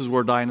 this is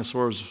where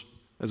dinosaurs,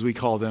 as we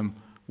call them,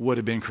 would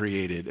have been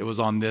created. It was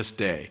on this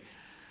day.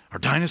 Are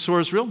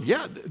dinosaurs real?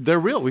 Yeah, they're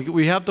real.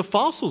 We have the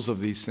fossils of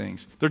these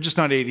things. They're just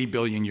not 80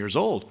 billion years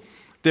old.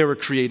 They were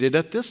created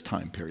at this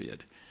time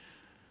period.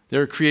 They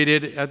were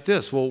created at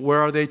this. Well,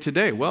 where are they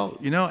today? Well,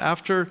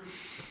 after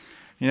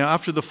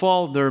the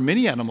fall, there are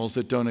many animals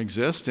that don't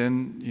exist.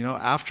 And,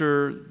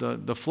 after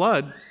the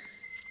flood,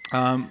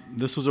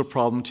 this was a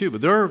problem too.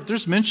 But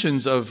there's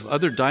mentions of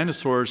other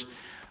dinosaurs.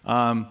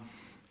 The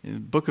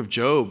book of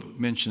Job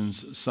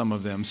mentions some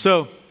of them.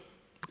 So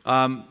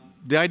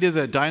the idea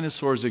that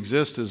dinosaurs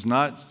exist is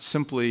not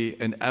simply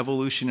an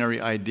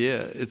evolutionary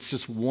idea. It's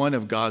just one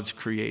of God's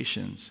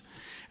creations.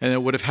 And it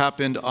would have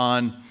happened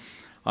on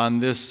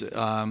this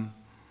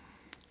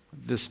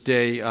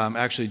day,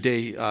 actually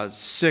day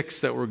 6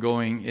 that we're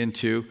going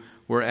into,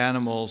 where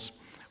animals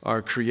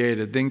are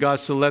created. Then God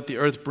said, let the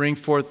earth bring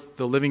forth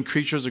the living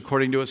creatures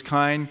according to its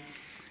kind,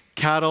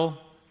 cattle,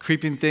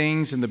 creeping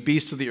things, and the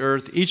beasts of the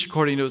earth, each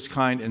according to its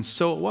kind. And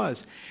so it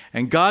was.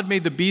 And God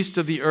made the beasts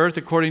of the earth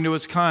according to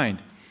its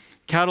kind,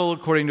 cattle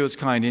according to its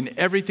kind, and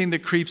everything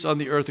that creeps on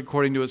the earth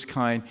according to its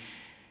kind.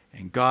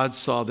 And God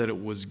saw that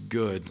it was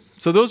good.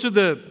 So those are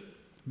the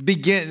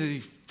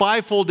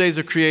 5 full days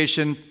of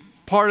creation,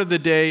 part of the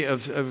day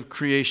of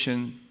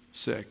creation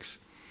 6.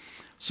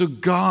 So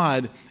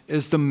God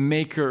is the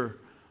maker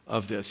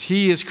of this.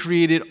 He has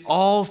created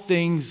all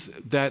things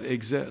that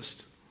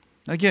exist.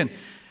 Again,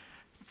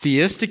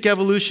 theistic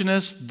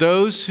evolutionists,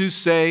 those who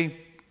say,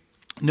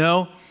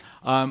 no,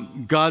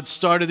 God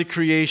started the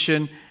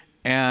creation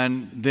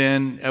and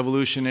then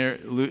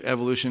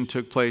evolution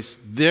took place.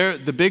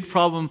 The big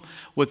problem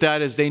with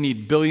that is they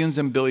need billions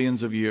and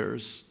billions of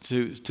years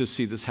to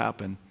see this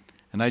happen.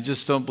 And I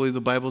just don't believe the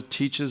Bible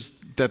teaches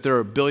that there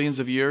are billions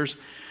of years.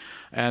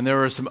 And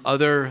there are some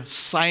other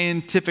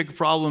scientific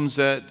problems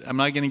that I'm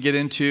not going to get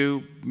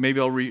into. Maybe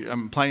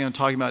I'm planning on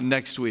talking about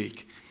next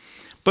week.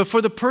 But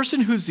for the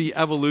person who's the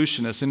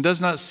evolutionist and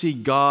does not see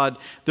God,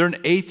 they're an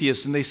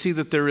atheist and they see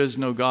that there is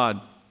no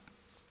God.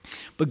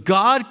 But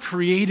God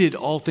created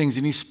all things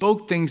and He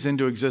spoke things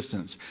into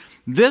existence.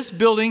 This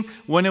building,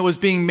 when it was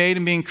being made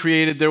and being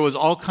created, there was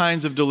all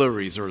kinds of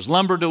deliveries. There was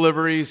lumber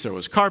deliveries, there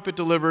was carpet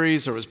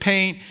deliveries, there was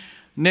paint,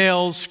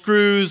 nails,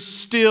 screws,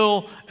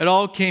 steel. It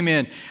all came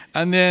in.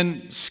 And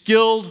then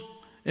skilled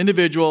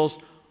individuals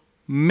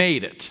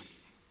made it.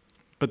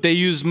 But they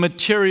used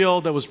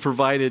material that was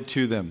provided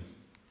to them.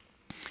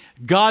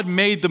 God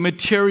made the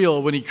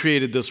material when He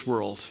created this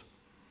world.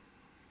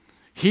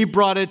 He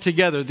brought it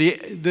together.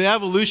 The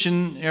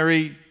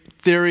evolutionary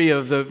theory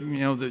of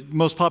the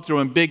most popular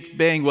one, Big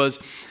Bang, was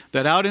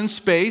that out in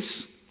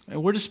space,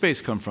 and where does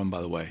space come from,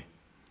 by the way?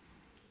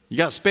 You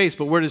got space,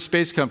 but where does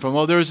space come from?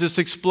 Well, there was this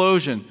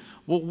explosion.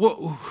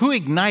 Well, who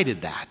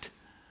ignited that?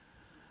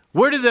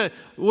 Where did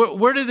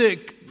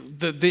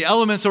the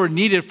elements that were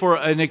needed for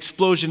an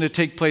explosion to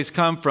take place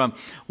come from?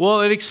 Well,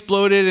 it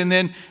exploded and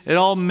then it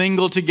all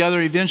mingled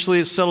together.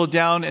 Eventually it settled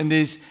down and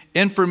this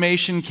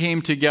information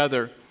came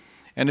together.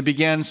 And it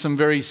began some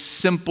very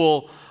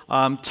simple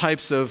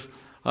types of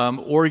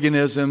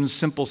organisms,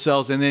 simple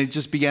cells, and then it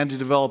just began to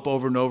develop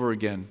over and over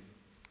again.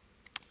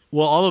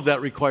 Well, all of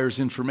that requires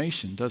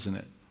information, doesn't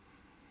it?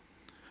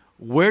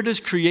 Where does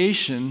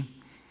creation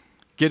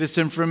get its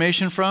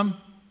information from?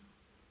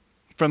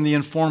 From the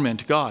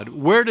informant, God.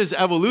 Where does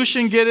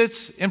evolution get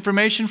its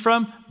information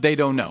from? They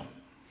don't know.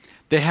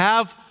 They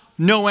have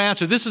no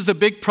answer. This is the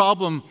big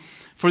problem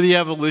for the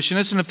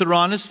evolutionists, and if they're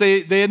honest,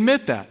 they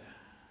admit that.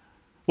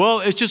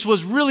 Well, it just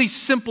was really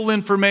simple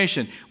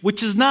information,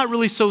 which is not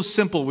really so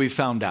simple, we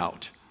found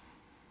out.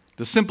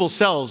 The simple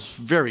cell is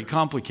very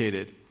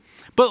complicated.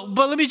 But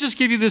let me just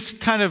give you this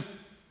kind of,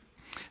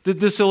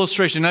 this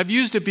illustration. I've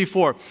used it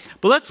before.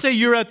 But let's say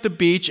you're at the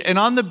beach, and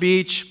on the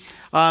beach,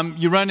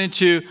 you run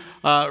into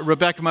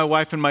Rebecca, my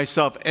wife, and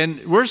myself.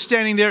 And we're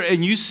standing there,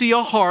 and you see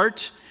a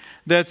heart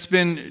that's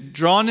been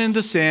drawn in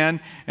the sand,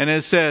 and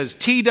it says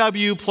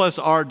TW plus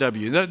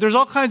RW. There's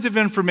all kinds of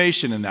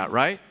information in that,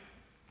 right?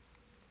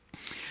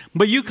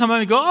 But you come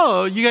in and go,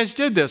 oh, you guys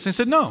did this. And I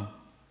said, no,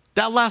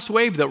 that last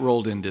wave that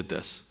rolled in did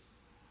this.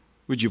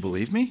 Would you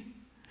believe me?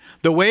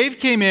 The wave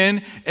came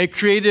in, it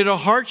created a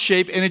heart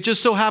shape, and it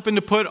just so happened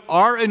to put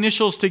our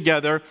initials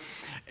together.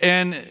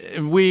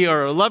 And we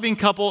are a loving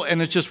couple,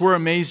 and it's just, we're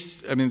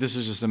amazed. I mean, this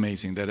is just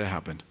amazing that it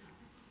happened.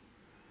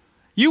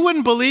 You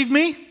wouldn't believe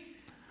me?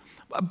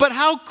 But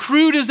how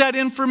crude is that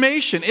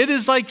information? It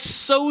is like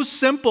so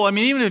simple. I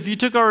mean, even if you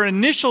took our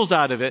initials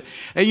out of it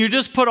and you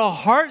just put a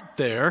heart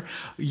there,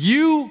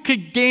 you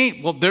could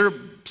gain, well,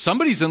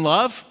 somebody's in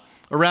love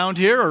around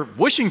here or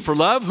wishing for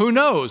love, who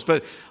knows?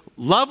 But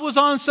love was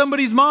on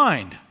somebody's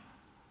mind.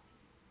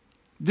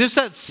 Just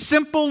that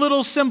simple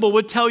little symbol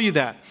would tell you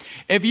that.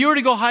 If you were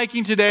to go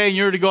hiking today and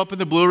you were to go up in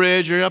the Blue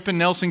Ridge or up in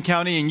Nelson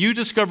County and you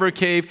discover a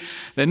cave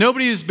that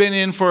nobody has been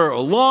in for a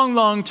long,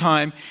 long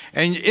time,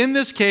 and in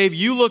this cave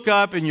you look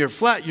up and your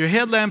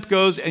headlamp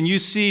goes and you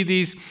see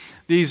these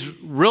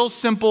real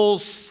simple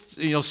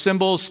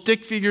symbols,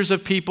 stick figures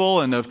of people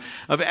and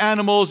of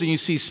animals, and you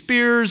see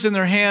spears in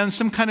their hands,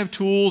 some kind of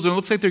tools, and it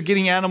looks like they're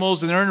getting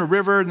animals, and they're in a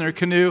river in their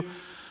canoe.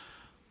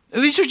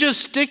 These are just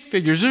stick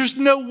figures. There's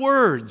no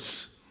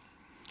words.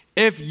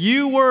 If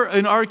you were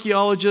an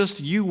archaeologist,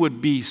 you would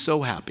be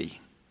so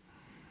happy.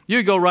 You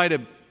would go write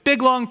a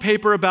big, long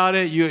paper about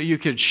it. You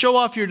could show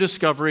off your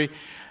discovery.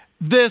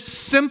 This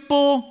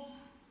simple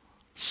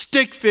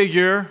stick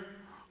figure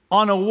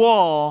on a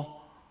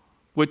wall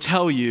would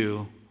tell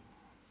you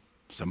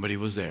somebody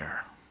was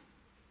there.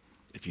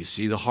 If you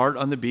see the heart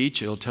on the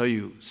beach, it'll tell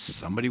you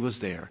somebody was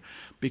there.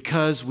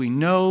 Because we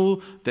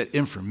know that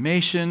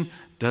information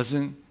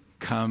doesn't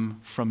come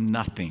from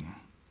nothing.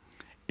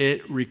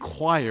 It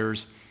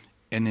requires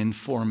an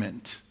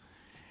informant.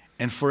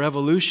 And for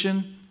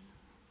evolution,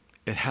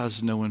 it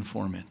has no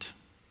informant.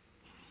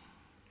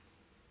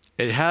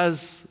 It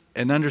has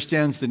and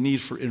understands the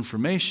need for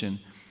information,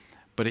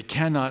 but it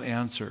cannot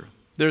answer.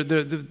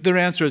 Their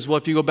answer is, well,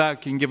 if you go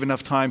back and give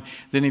enough time,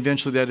 then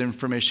eventually that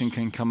information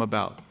can come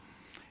about.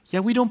 Yeah,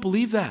 we don't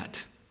believe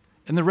that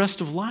in the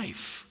rest of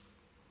life.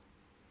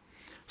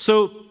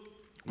 So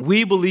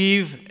we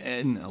believe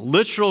in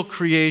literal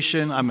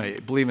creation. I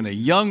believe in a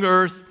young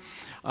earth.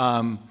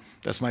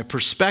 That's my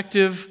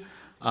perspective.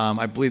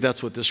 I believe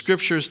that's what the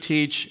scriptures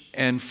teach.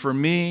 And for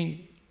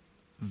me,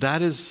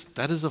 that is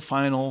the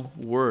final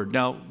word.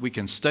 Now, we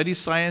can study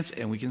science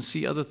and we can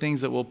see other things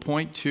that will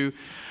point to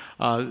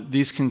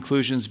these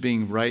conclusions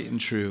being right and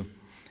true.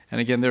 And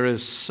again, there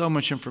is so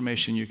much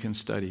information you can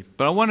study.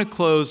 But I want to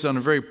close on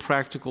a very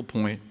practical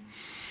point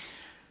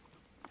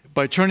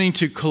by turning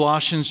to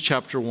Colossians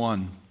chapter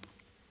 1.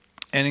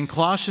 And in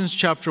Colossians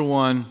chapter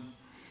 1,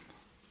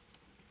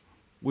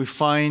 we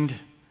find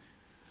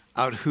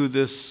out a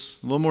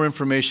little more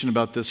information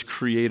about this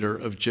creator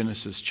of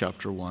Genesis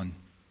chapter 1.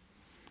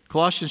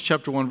 Colossians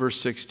chapter 1, verse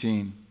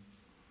 16.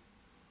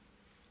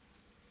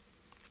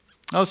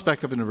 Now let's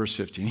back up into verse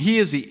 15. He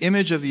is the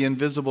image of the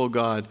invisible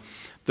God,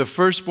 the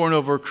firstborn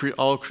over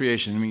all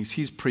creation. It means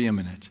he's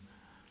preeminent.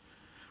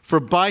 For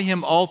by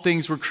him all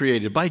things were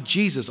created. By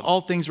Jesus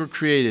all things were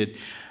created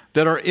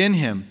that are in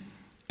him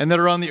and that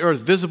are on the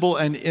earth, visible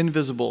and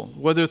invisible,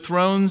 whether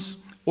thrones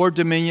or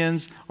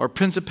dominions, or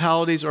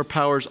principalities, or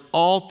powers,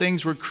 all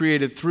things were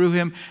created through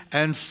him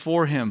and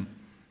for him.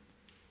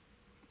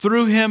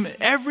 Through him,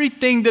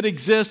 everything that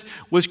exists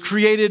was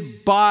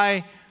created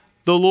by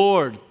the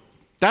Lord.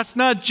 That's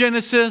not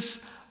Genesis,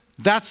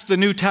 that's the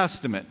New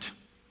Testament.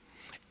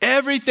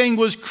 Everything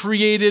was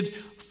created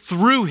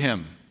through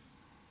him.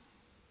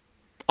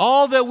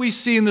 All that we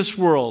see in this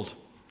world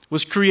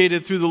was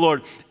created through the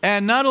Lord.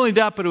 And not only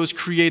that, but it was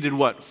created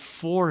what?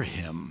 For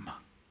him.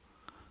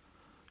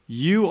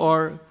 You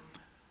are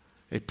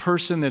a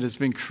person that has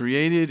been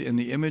created in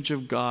the image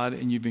of God,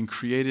 and you've been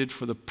created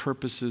for the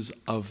purposes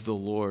of the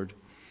Lord.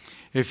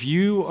 If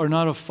you are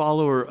not a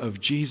follower of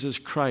Jesus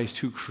Christ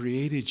who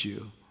created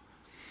you,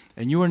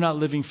 and you are not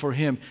living for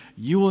him,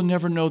 you will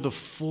never know the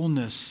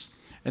fullness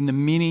and the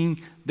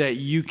meaning that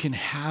you can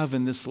have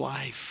in this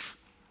life.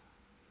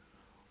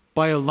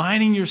 By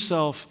aligning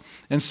yourself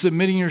and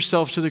submitting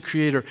yourself to the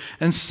Creator.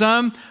 And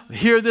some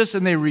hear this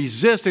and they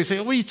resist. They say,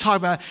 what are you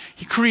talking about?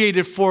 He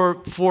created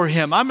for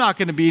him. I'm not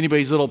going to be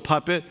anybody's little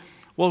puppet.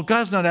 Well,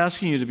 God's not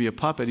asking you to be a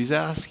puppet. He's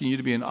asking you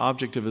to be an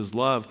object of his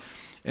love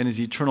and his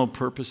eternal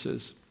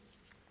purposes.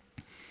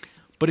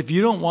 But if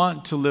you don't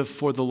want to live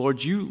for the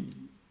Lord, you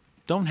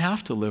don't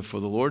have to live for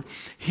the Lord.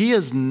 He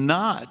is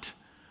not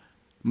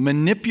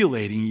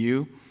manipulating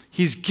you.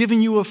 He's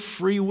giving you a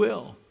free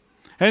will.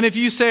 And if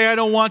you say, I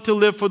don't want to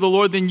live for the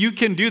Lord, then you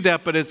can do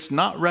that, but it's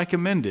not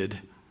recommended.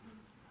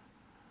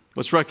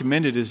 What's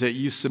recommended is that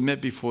you submit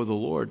before the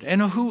Lord.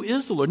 And who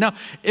is the Lord? Now,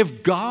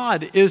 if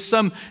God is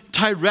some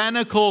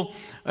tyrannical,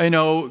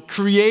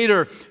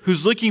 creator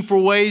who's looking for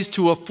ways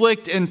to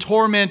afflict and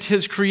torment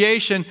his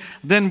creation,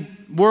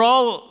 then we're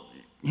all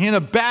in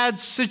a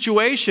bad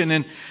situation.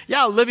 And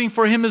yeah, living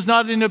for him is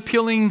not an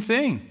appealing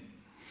thing.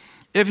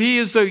 If he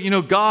is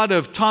the God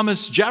of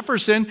Thomas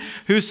Jefferson,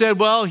 who said,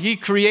 well, he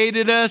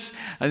created us,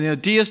 a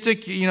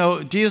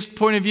deist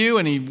point of view,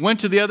 and he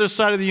went to the other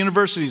side of the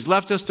universe and he's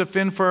left us to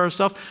fend for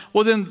ourselves,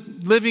 well,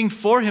 then living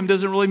for him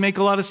doesn't really make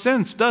a lot of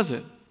sense, does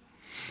it?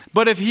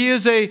 But if he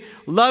is a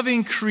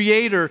loving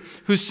creator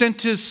who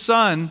sent his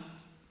son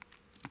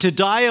to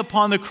die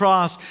upon the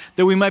cross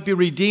that we might be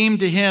redeemed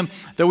to him,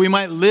 that we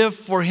might live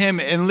for him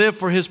and live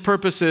for his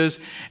purposes,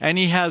 and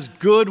he has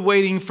good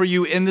waiting for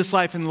you in this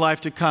life and the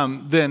life to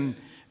come, then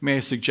may I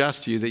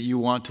suggest to you that you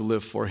want to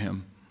live for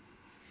him.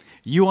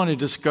 You want to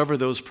discover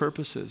those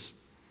purposes.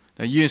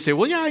 Now you say,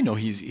 well, yeah, I know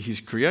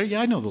he's creator.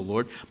 Yeah, I know the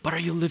Lord. But are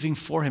you living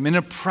for him? In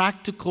a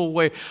practical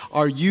way,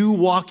 are you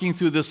walking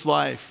through this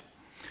life,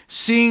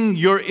 seeing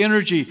your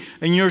energy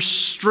and your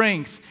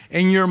strength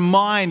and your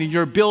mind and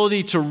your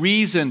ability to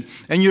reason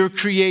and your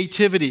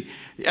creativity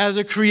as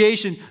a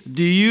creation?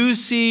 Do you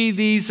see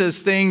these as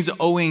things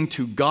owing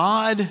to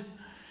God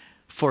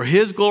for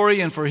his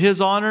glory and for his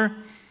honor?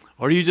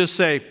 Or do you just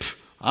say,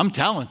 I'm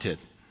talented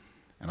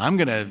and I'm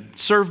going to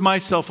serve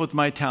myself with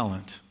my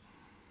talent?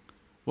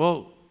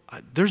 Well,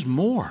 there's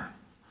more.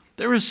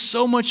 There is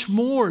so much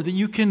more that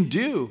you can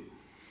do.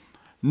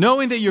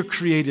 Knowing that you're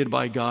created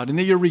by God and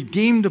that you're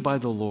redeemed by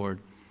the Lord,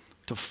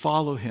 to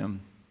follow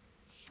him.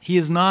 He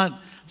is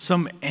not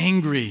some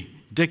angry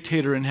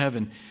dictator in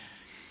heaven.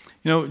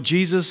 You know,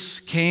 Jesus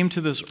came to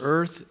this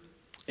earth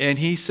and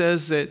he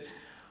says that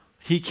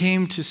he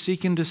came to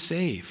seek and to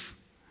save.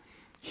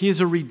 He is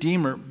a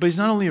redeemer, but he's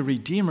not only a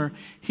redeemer.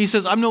 He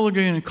says, I'm no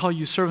longer going to call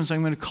you servants. I'm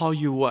going to call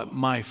you what?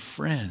 My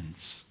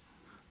friends.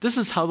 This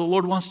is how the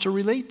Lord wants to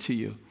relate to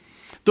you.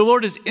 The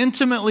Lord is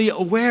intimately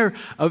aware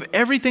of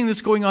everything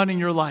that's going on in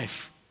your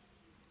life.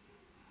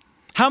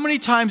 How many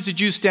times did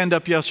you stand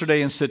up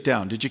yesterday and sit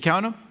down? Did you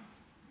count them?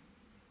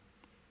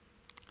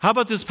 How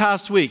about this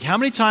past week? How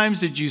many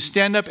times did you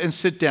stand up and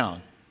sit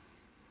down?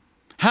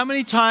 How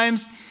many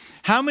times,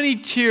 how many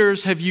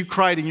tears have you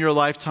cried in your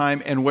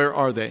lifetime, and where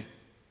are they?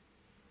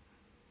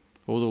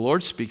 Well, the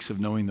Lord speaks of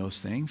knowing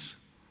those things.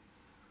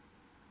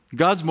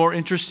 God's more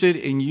interested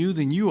in you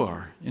than you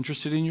are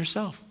interested in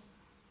yourself.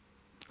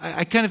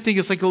 I kind of think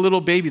it's like a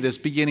little baby that's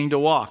beginning to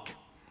walk.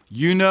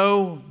 You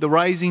know the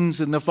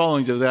risings and the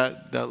fallings of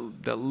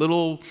that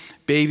little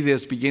baby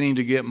that's beginning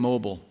to get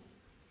mobile.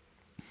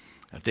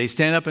 If they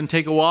stand up and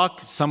take a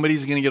walk,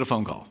 somebody's going to get a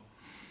phone call.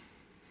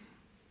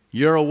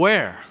 You're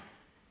aware.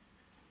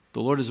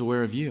 The Lord is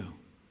aware of you.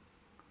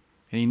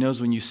 And he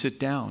knows when you sit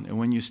down and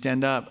when you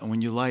stand up and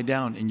when you lie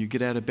down and you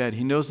get out of bed.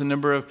 He knows the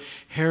number of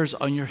hairs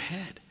on your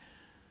head.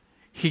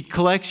 He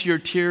collects your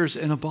tears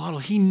in a bottle.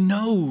 He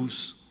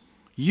knows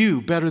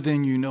you better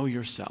than you know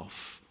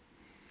yourself.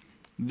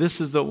 This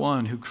is the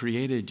one who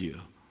created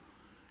you.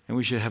 And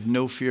we should have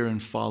no fear in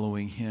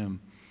following him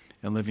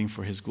and living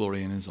for his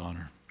glory and his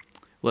honor.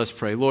 Let's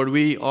pray. Lord,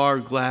 we are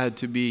glad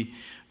to be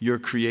your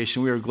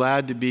creation. We are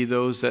glad to be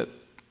those that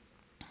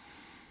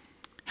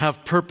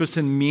have purpose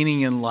and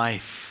meaning in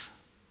life.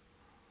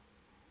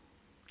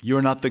 You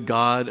are not the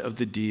God of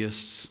the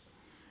deists.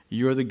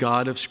 You are the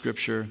God of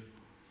Scripture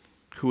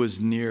who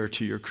is near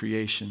to your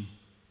creation.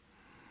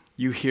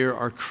 You hear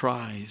our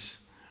cries.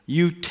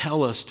 You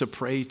tell us to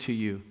pray to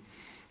you.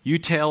 You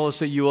tell us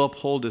that you will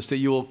uphold us, that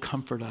you will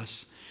comfort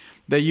us,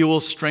 that you will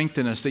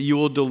strengthen us, that you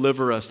will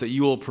deliver us, that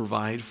you will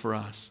provide for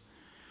us.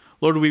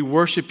 Lord, we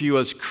worship you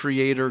as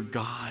Creator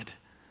God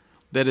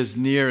that is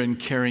near and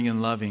caring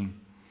and loving.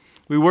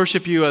 We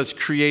worship you as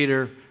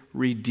Creator,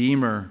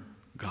 Redeemer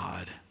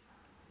God.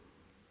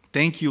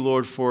 Thank you,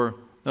 Lord, for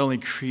not only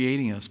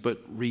creating us, but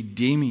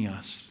redeeming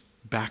us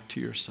back to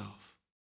yourself.